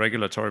probably on the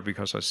regulatory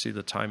because I see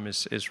the time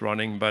is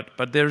running.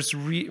 But this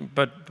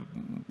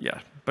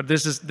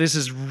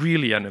is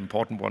really an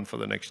important one for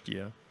the next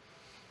year.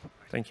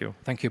 Thank you.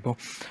 Thank you, Bo.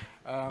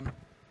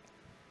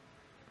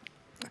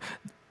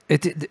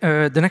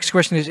 The next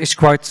question is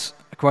quite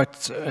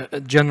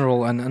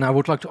general, and I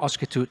would like to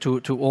ask it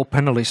to all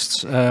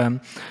panelists,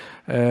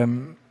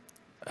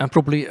 and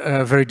probably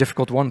a very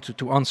difficult one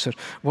to answer.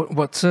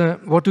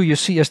 What do you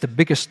see as the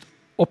biggest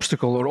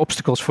obstacle or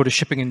obstacles for the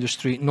shipping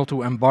industry not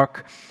to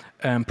embark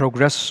and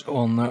progress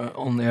on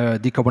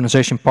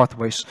decarbonization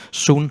pathways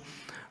soon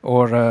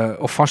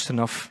or fast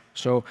enough?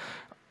 So,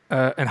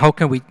 and how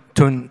can we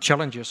turn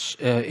challenges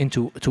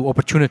into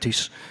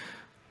opportunities?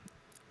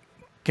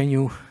 Can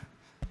you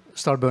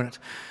start, Bernard?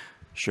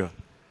 Sure.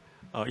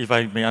 If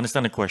I may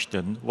understand the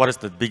question, what is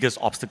the biggest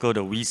obstacle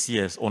that we see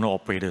as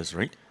owner-operators,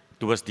 right,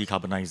 towards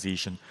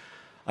decarbonization?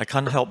 I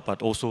can't help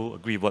but also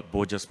agree with what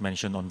Bo just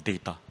mentioned on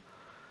data.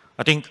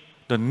 I think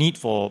the need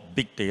for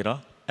big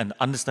data and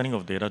understanding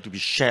of data to be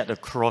shared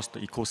across the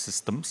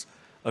ecosystems,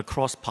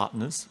 across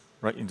partners,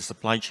 right, in the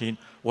supply chain,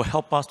 will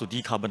help us to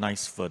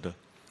decarbonize further.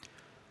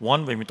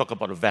 One, when we talk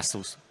about the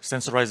vessels,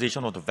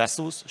 sensorization of the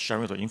vessels,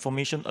 sharing of the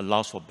information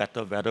allows for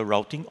better weather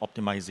routing,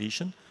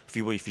 optimization,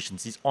 fuel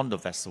efficiencies on the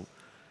vessel.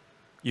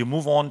 You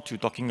move on to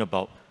talking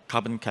about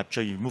carbon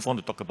capture, you move on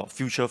to talk about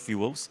future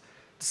fuels,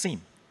 the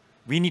same.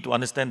 We need to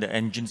understand the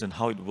engines and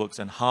how it works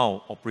and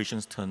how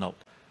operations turn out.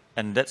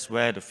 And that's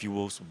where the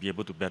fuels will be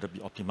able to better be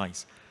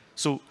optimized.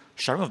 So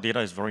sharing of data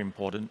is very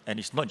important, and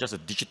it's not just a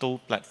digital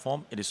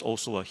platform, it is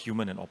also a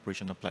human and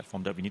operational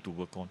platform that we need to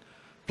work on.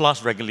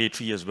 Plus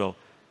regulatory as well.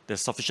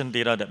 There's sufficient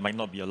data that might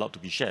not be allowed to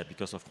be shared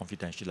because of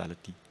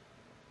confidentiality.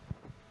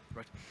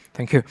 Right.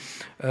 Thank you.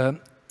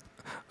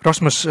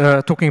 Rasmus,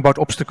 talking about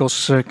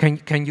obstacles,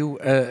 can you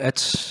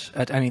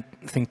add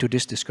anything to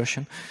this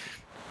discussion?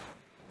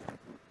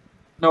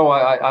 No,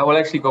 I will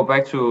actually go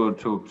back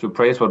to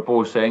praise what Bo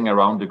was saying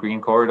around the green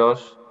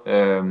corridors,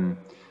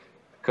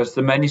 because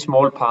the many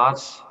small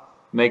parts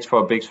makes for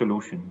a big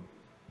solution.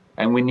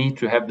 And we need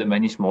to have the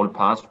many small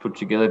parts put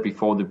together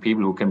before the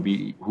people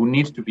who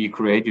needs to be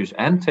courageous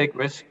and take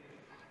risk.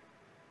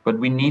 But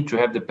we need to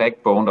have the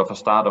backbone of a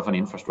start of an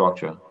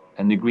infrastructure,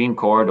 and the green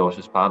corridors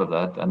is part of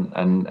that.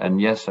 And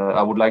yes,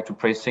 I would like to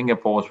praise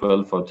Singapore as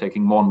well for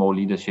taking more and more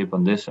leadership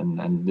on this,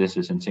 and this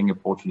is in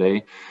Singapore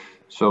today.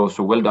 So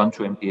well done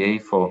to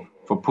MPA for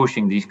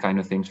pushing these kind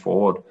of things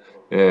forward.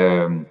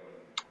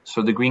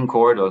 So the green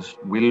corridors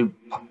will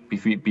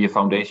be a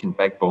foundation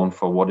backbone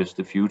for what is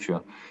the future.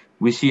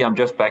 We see, I'm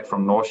just back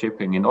from North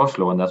Shipping in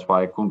Oslo, and that's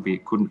why I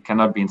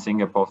cannot be in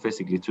Singapore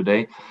physically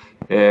today.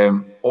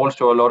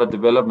 Also a lot of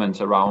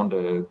developments around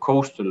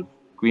coastal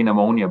green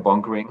ammonia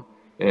bunkering.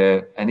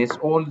 And it's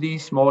all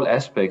these small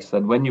aspects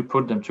that when you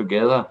put them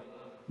together,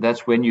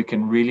 that's when you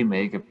can really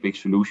make a big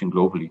solution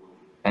globally.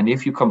 And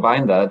if you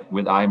combine that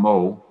with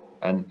IMO,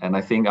 and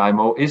I think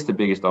IMO is the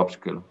biggest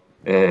obstacle,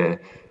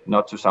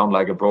 not to sound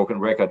like a broken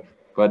record,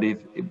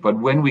 but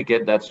when we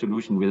get that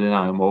solution within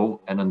IMO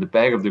and on the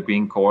back of the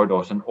green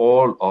corridors and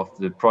all of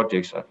the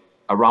projects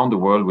around the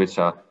world which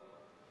are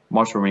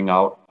mushrooming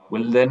out,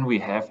 well, then we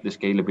have the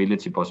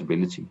scalability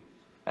possibility.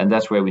 And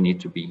that's where we need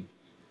to be.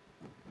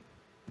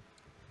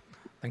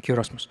 Thank you,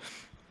 Rasmus.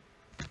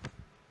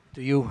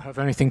 Do you have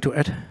anything to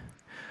add?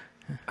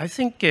 I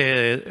think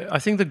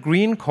the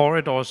green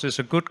corridors is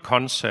a good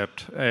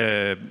concept.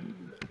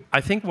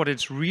 I think what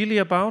it's really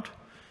about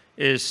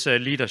is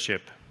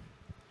leadership.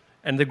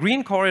 And the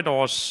green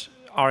corridors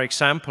are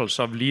examples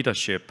of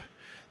leadership.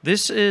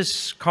 This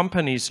is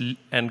companies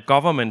and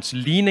governments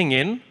leaning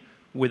in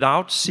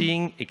without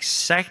seeing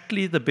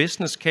exactly the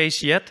business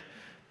case yet,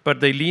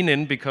 but they lean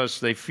in because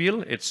they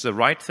feel it's the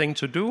right thing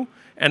to do,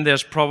 and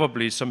there's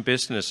probably some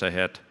business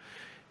ahead.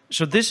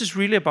 So this is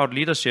really about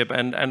leadership,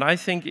 and I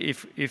think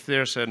if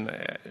there's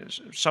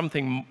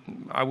something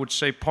I would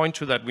say point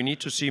to that we need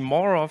to see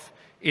more of,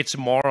 it's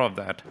more of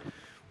that.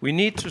 We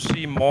need to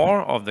see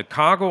more of the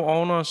cargo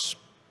owners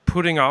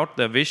putting out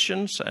their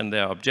visions and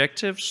their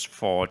objectives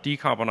for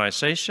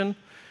decarbonization.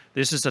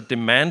 This is a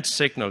demand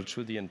signal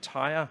to the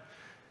entire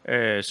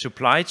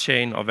supply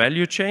chain or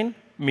value chain,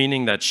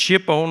 meaning that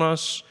ship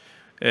owners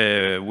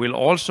will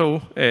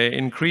also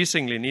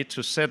increasingly need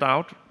to set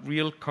out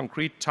real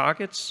concrete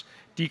targets,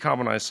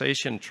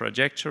 decarbonization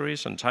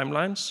trajectories and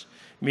timelines,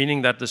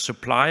 meaning that the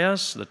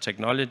suppliers, the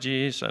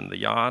technologies and the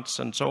yards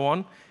and so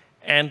on,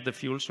 and the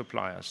fuel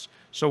suppliers.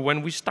 So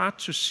when we start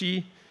to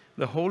see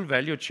the whole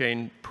value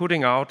chain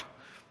putting out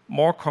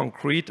more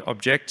concrete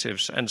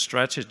objectives and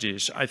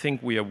strategies, I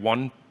think we are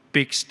one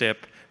big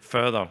step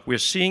further. We're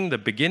seeing the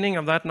beginning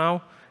of that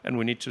now, and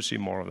we need to see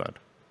more of that.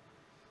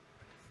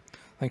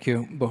 Thank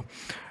you, Bo.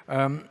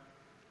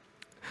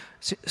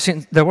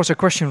 Since there was a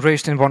question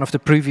raised in one of the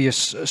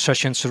previous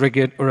sessions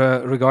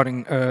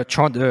regarding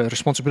the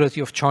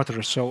responsibility of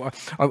charterers, so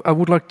I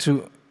would like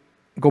to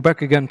go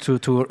back again to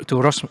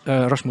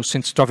Rasmus,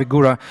 since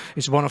Trafigura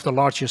is one of the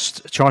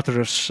largest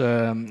charterers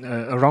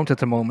around at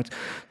the moment.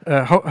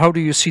 How do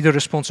you see the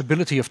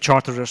responsibility of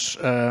charterers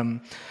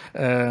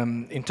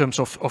in terms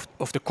of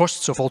the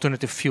costs of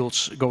alternative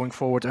fuels going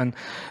forward, and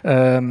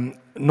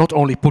not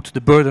only put the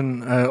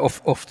burden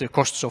of the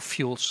costs of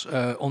fuels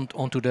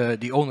onto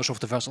the owners of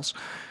the vessels?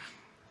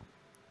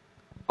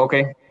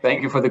 Okay,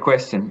 thank you for the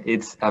question.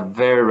 It's a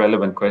very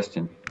relevant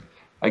question.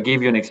 I'll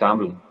give you an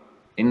example.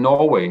 In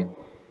Norway,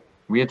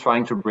 we are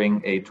trying to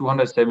bring a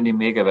 270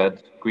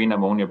 megawatt green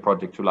ammonia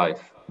project to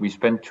life. We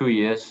spent 2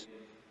 years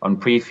on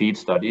pre-FEED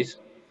studies.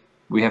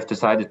 We have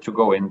decided to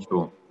go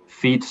into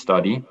FEED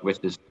study, which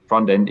is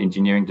front-end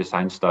engineering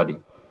design study.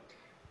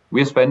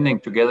 We are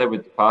spending, together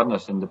with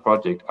partners in the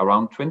project,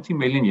 around 20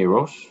 million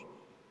euros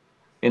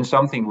in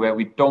something where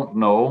we don't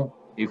know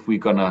if we're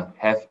gonna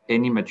have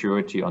any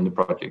maturity on the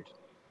project.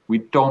 We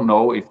don't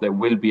know if there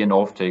will be an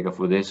off-taker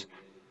for this.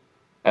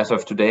 As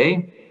of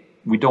today,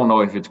 we don't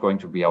know if it's going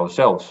to be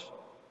ourselves.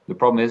 The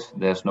problem is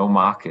there's no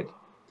market.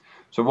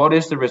 So what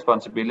is the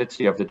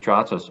responsibility of the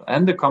charters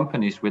and the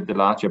companies with the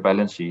larger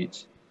balance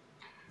sheets?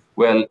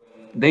 Well,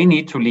 they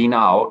need to lean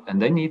out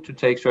and they need to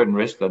take certain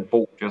risks that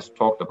Bo just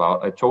talked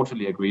about. I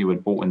totally agree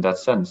with Bo in that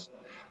sense.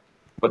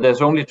 But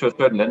there's only to a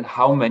certain level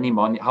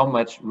how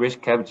much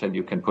risk capital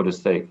you can put at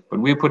stake. But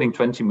we're putting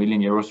 20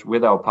 million euros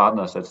with our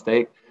partners at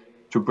stake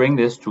to bring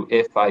this to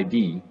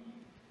FID.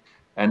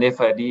 And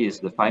FID is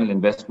the final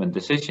investment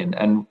decision.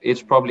 And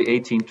it's probably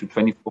 18 to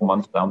 24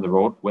 months down the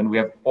road when we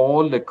have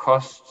all the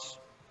costs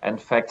and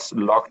facts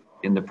locked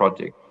in the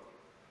project.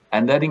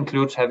 And that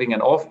includes having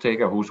an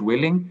off-taker who's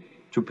willing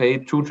to pay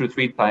 2 to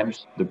 3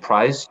 times the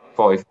price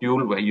for a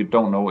fuel where you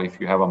don't know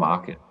if you have a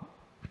market.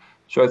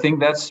 So I think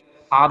that's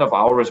part of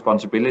our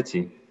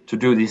responsibility to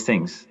do these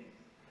things.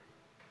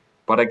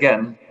 But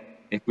again,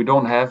 if we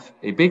don't have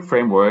a big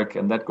framework,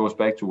 and that goes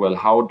back to, well,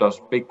 how does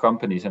big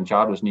companies and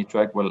charters need to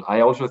act? Well,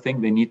 I also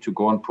think they need to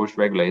go and push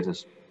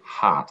regulators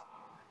hard,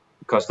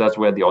 because that's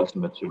where the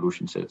ultimate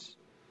solution sits.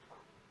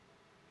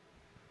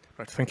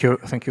 Right, thank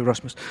you,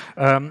 Rasmus.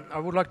 I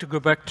would like to go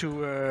back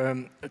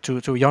to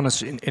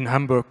Johannes in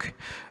Hamburg.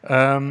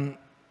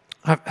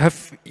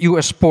 Have you,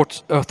 as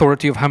Port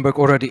Authority of Hamburg,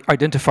 already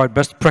identified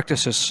best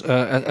practices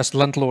as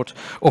landlord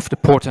of the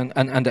port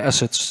and the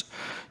assets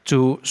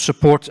to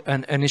support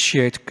and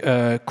initiate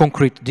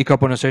concrete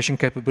decarbonization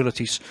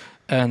capabilities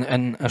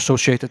and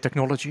associated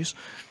technologies?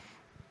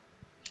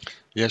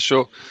 Yeah,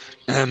 sure.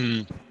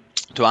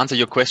 To answer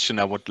your question,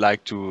 I would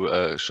like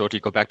to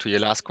shortly go back to your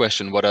last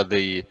question. What are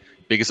the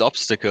biggest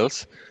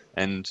obstacles?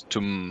 And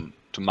to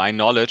my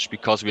knowledge,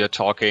 because we are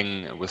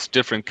talking with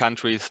different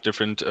countries,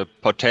 different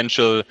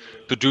potential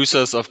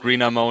producers of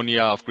green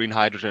ammonia, of green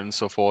hydrogen and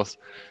so forth,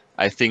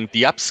 I think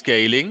the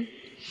upscaling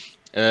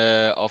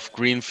of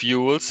green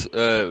fuels,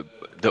 or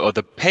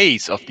the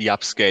pace of the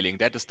upscaling,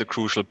 that is the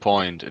crucial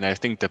point. And I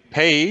think the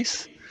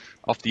pace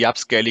of the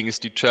upscaling is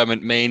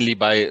determined mainly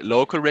by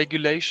local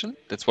regulation.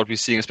 That's what we're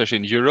seeing, especially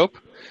in Europe,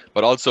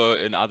 but also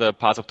in other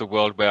parts of the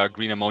world where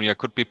green ammonia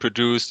could be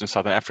produced, in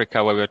Southern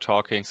Africa, where we're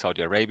talking,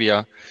 Saudi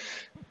Arabia.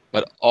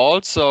 But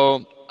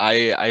also,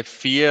 I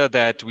fear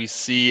that we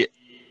see,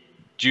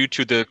 due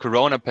to the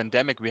corona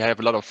pandemic, we have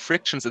a lot of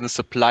frictions in the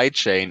supply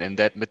chain, and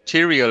that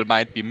material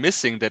might be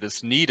missing that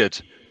is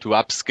needed to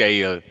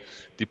upscale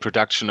the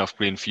production of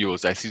green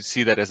fuels. I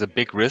see that as a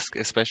big risk,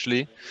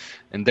 especially.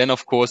 And then,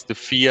 of course, the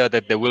fear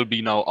that there will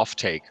be no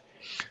offtake,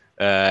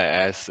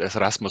 as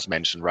Rasmus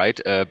mentioned, right?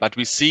 But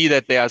we see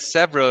that there are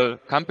several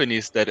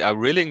companies that are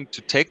willing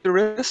to take the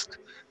risk.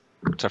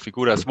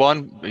 Trafigura is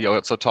one. We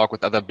also talk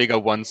with other bigger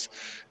ones,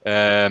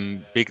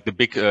 the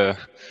big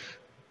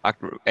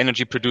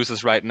energy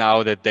producers right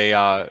now, that they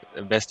are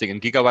investing in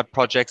gigawatt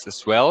projects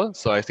as well.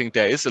 So I think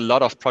there is a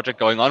lot of project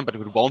going on, but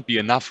it won't be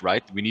enough,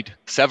 right? We need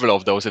several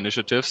of those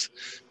initiatives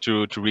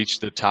to reach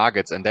the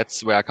targets. And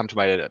that's where I come to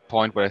my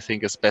point, where I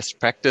think is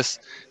best practice.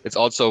 It's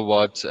also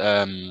what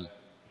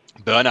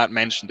Bernard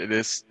mentioned. It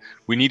is,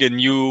 we need a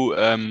new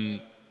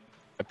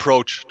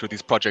approach to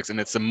these projects, and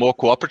it's a more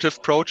cooperative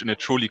approach and a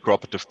truly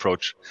cooperative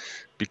approach,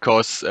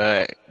 because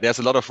there's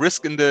a lot of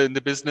risk in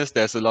the business,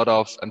 there's a lot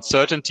of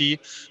uncertainty,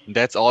 and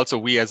that's also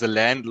we as a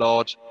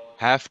landlord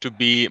have to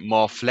be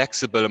more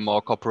flexible and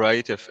more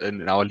cooperative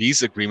in our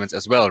lease agreements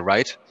as well,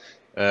 right?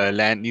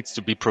 Land needs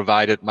to be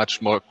provided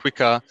much more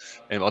quicker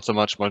and also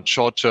much more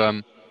short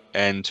term,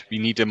 and we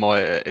need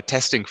a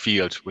testing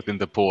field within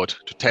the port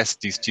to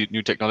test these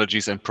new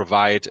technologies and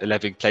provide a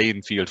level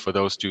playing field for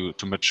those to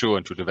mature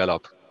and to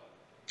develop.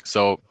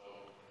 So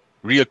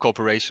real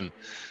cooperation,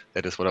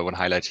 that is what I want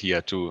to highlight here,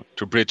 to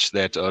bridge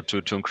that, or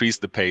to increase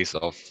the pace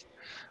of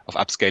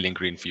upscaling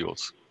green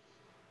fuels.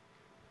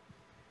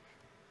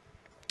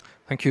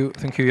 Thank you,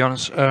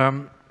 Johannes.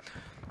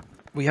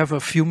 We have a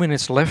few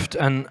minutes left,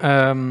 and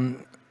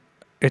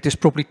it is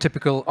probably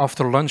typical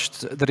after lunch.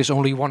 There is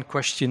only one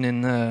question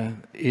in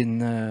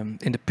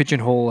the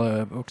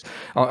pigeonhole box.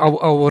 I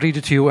will read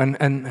it to you,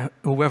 and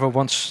whoever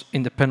wants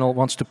in the panel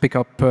wants to pick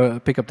up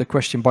the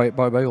question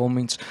by all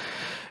means.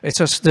 It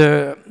says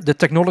the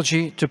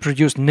technology to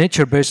produce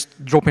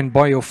nature-based drop-in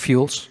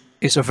biofuels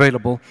is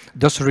available,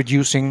 thus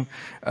reducing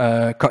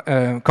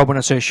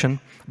carbonization.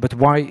 But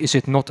why is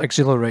it not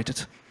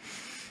accelerated?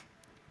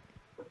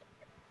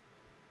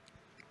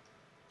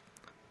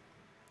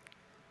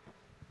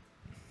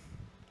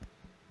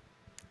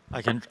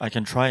 I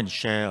can try and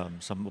share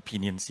some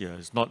opinions here.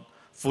 It's not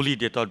fully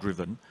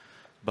data-driven,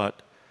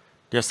 but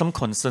there are some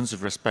concerns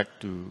with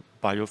respect to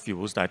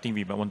biofuels that I think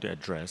we might want to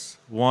address.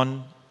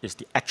 One is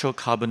the actual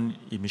carbon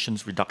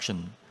emissions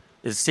reduction.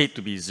 It's said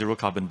to be zero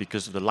carbon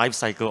because of the life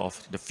cycle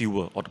of the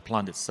fuel or the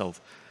plant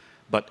itself.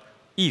 But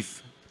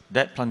if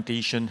that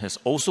plantation has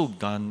also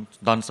done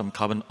some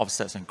carbon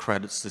offsets and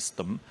credit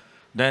system,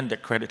 then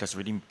that credit has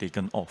already been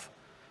taken off.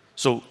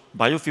 So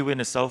biofuel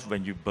in itself,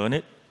 when you burn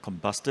it,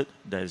 combust it,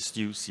 there is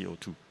still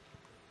CO2.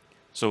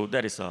 So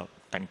that is a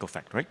technical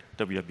fact, right,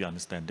 that we have been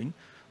understanding.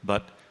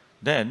 But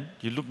then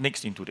you look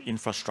next into the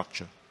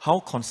infrastructure. How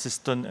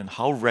consistent and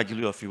how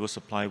regular a fuel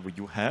supply will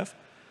you have?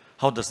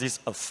 How does this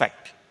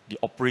affect the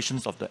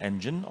operations of the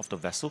engine, of the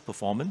vessel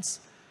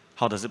performance?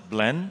 How does it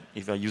blend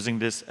if you're using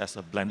this as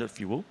a blended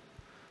fuel?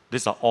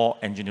 These are all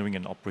engineering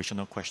and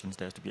operational questions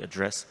that have to be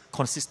addressed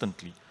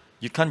consistently.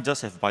 You can't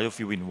just have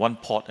biofuel in one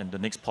pot and the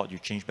next pot you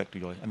change back to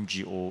your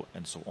MGO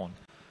and so on.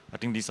 I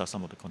think these are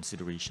some of the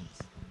considerations.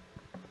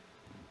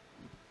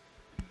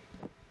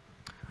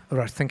 All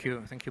right, thank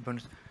you,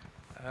 Bernard.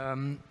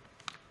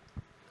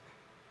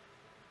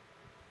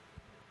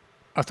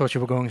 I thought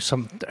you were going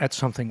to add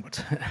something,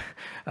 but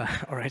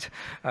all right.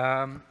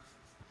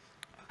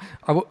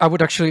 I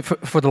would actually,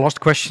 for the last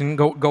question,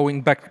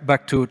 going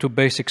back to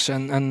basics,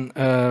 and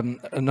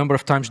a number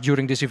of times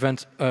during this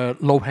event,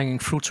 low-hanging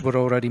fruits were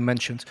already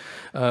mentioned.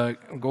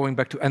 Going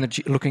back to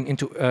energy, looking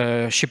into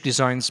ship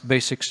designs,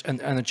 basics,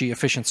 and energy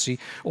efficiency,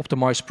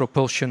 optimized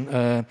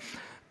propulsion,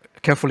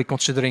 carefully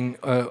considering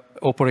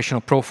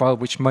operational profile,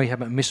 which may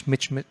have a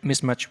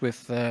mismatch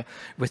with the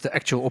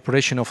actual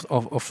operation of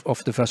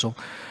the vessel.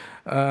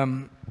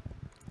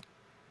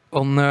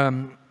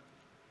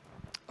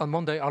 On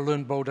Monday, I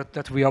learned, Bo,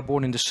 that we are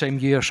born in the same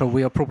year, so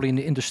we are probably in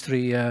the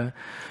industry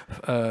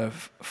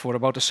for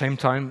about the same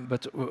time.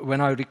 But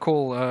when I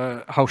recall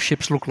how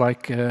ships looked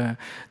like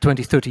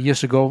 20, 30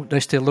 years ago, they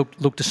still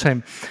look the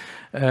same.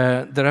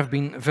 There have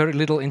been very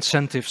little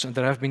incentives, and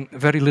there have been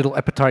very little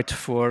appetite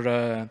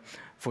for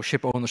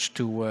ship owners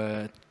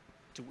to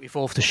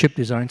evolve the ship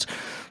designs.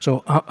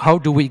 So how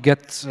do we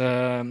get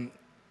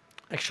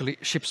actually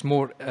ships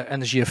more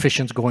energy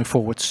efficient going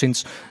forward,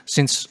 since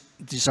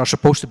these are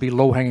supposed to be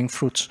low-hanging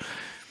fruits?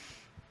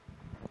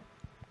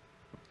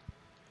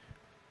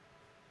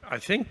 I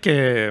think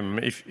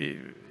if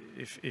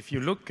you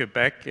look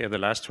back the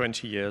last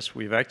 20 years,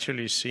 we've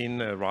actually seen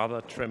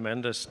rather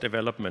tremendous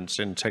developments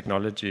in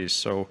technologies.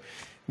 So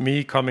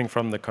me coming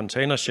from the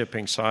container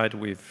shipping side,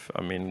 we've,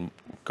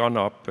 gone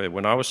up.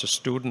 When I was a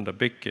student, a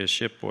big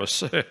ship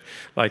was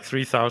like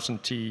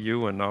 3,000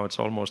 TEU, and now it's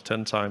almost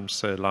 10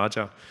 times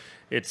larger.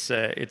 It's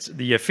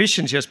the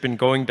efficiency has been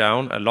going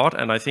down a lot,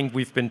 and I think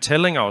we've been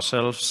telling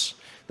ourselves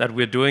that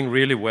we're doing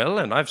really well,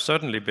 and I've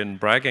certainly been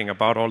bragging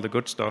about all the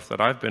good stuff that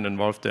I've been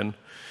involved in.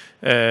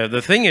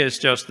 The thing is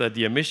just that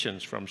the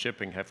emissions from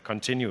shipping have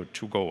continued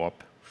to go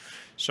up.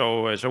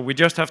 So we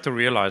just have to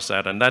realize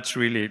that, and that's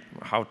really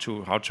how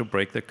to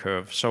break the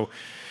curve. So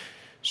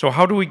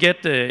how do we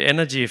get the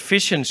energy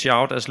efficiency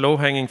out as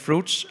low-hanging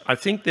fruits? I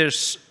think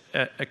there's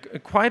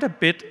quite a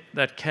bit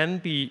that can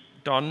be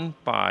done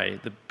by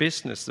the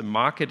business, the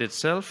market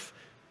itself,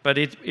 but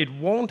it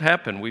won't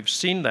happen. We've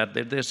seen that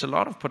there's a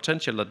lot of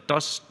potential that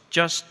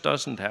just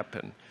doesn't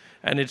happen.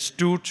 And it's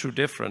due to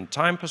different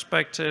time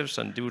perspectives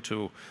and due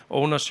to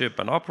ownership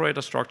and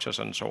operator structures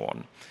and so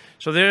on.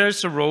 So there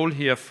is a role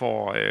here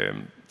for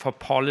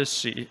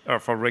policy, or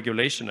for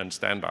regulation and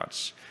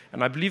standards.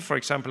 And I believe, for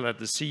example, at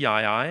the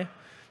CII,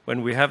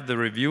 when we have the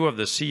review of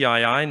the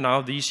CII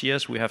now these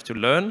years, we have to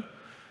learn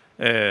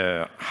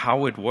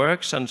how it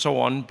works and so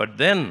on. But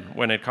then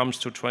when it comes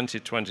to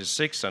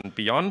 2026 and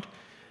beyond,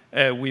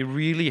 we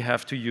really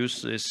have to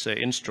use this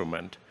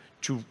instrument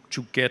to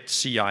get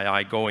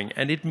CII going.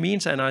 And it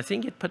means, and I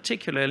think it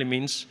particularly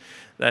means,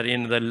 that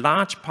in the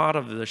large part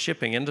of the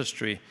shipping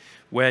industry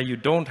where you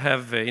don't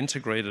have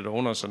integrated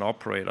owners and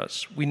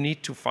operators, we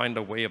need to find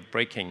a way of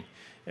breaking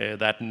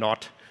that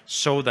knot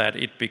so that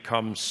it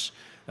becomes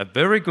a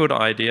very good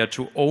idea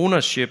to own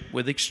a ship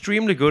with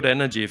extremely good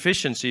energy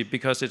efficiency,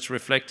 because it's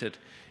reflected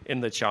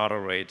in the charter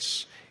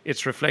rates.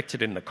 It's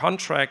reflected in the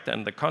contract,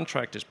 and the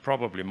contract is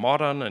probably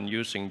modern and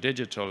using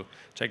digital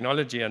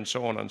technology and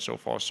so on and so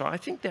forth. So I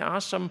think there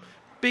are some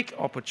big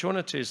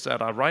opportunities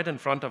that are right in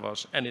front of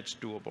us, and it's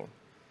doable.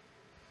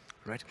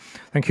 Right.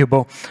 Thank you,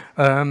 Bo.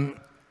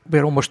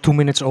 We're almost 2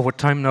 minutes over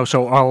time now,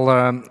 so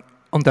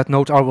on that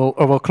note, I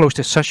will close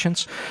this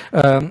sessions.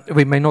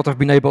 We may not have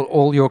been able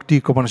all your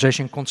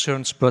decarbonization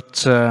concerns,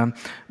 but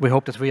we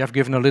hope that we have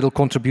given a little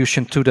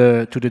contribution to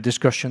the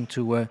discussion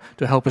to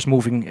help us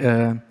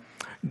moving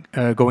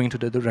going into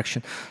the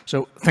direction.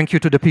 So thank you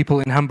to the people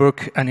in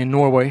Hamburg and in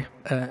Norway,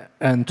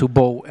 and to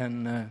Bo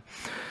and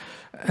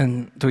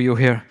to you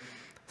here.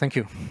 Thank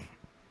you.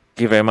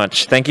 Thank you very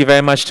much. Thank you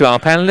very much to our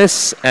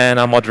panelists and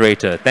our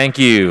moderator. Thank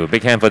you.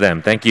 Big hand for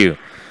them. Thank you.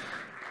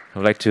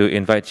 I'd like to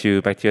invite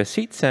you back to your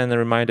seats and a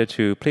reminder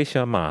to place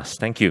your mask.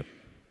 Thank you.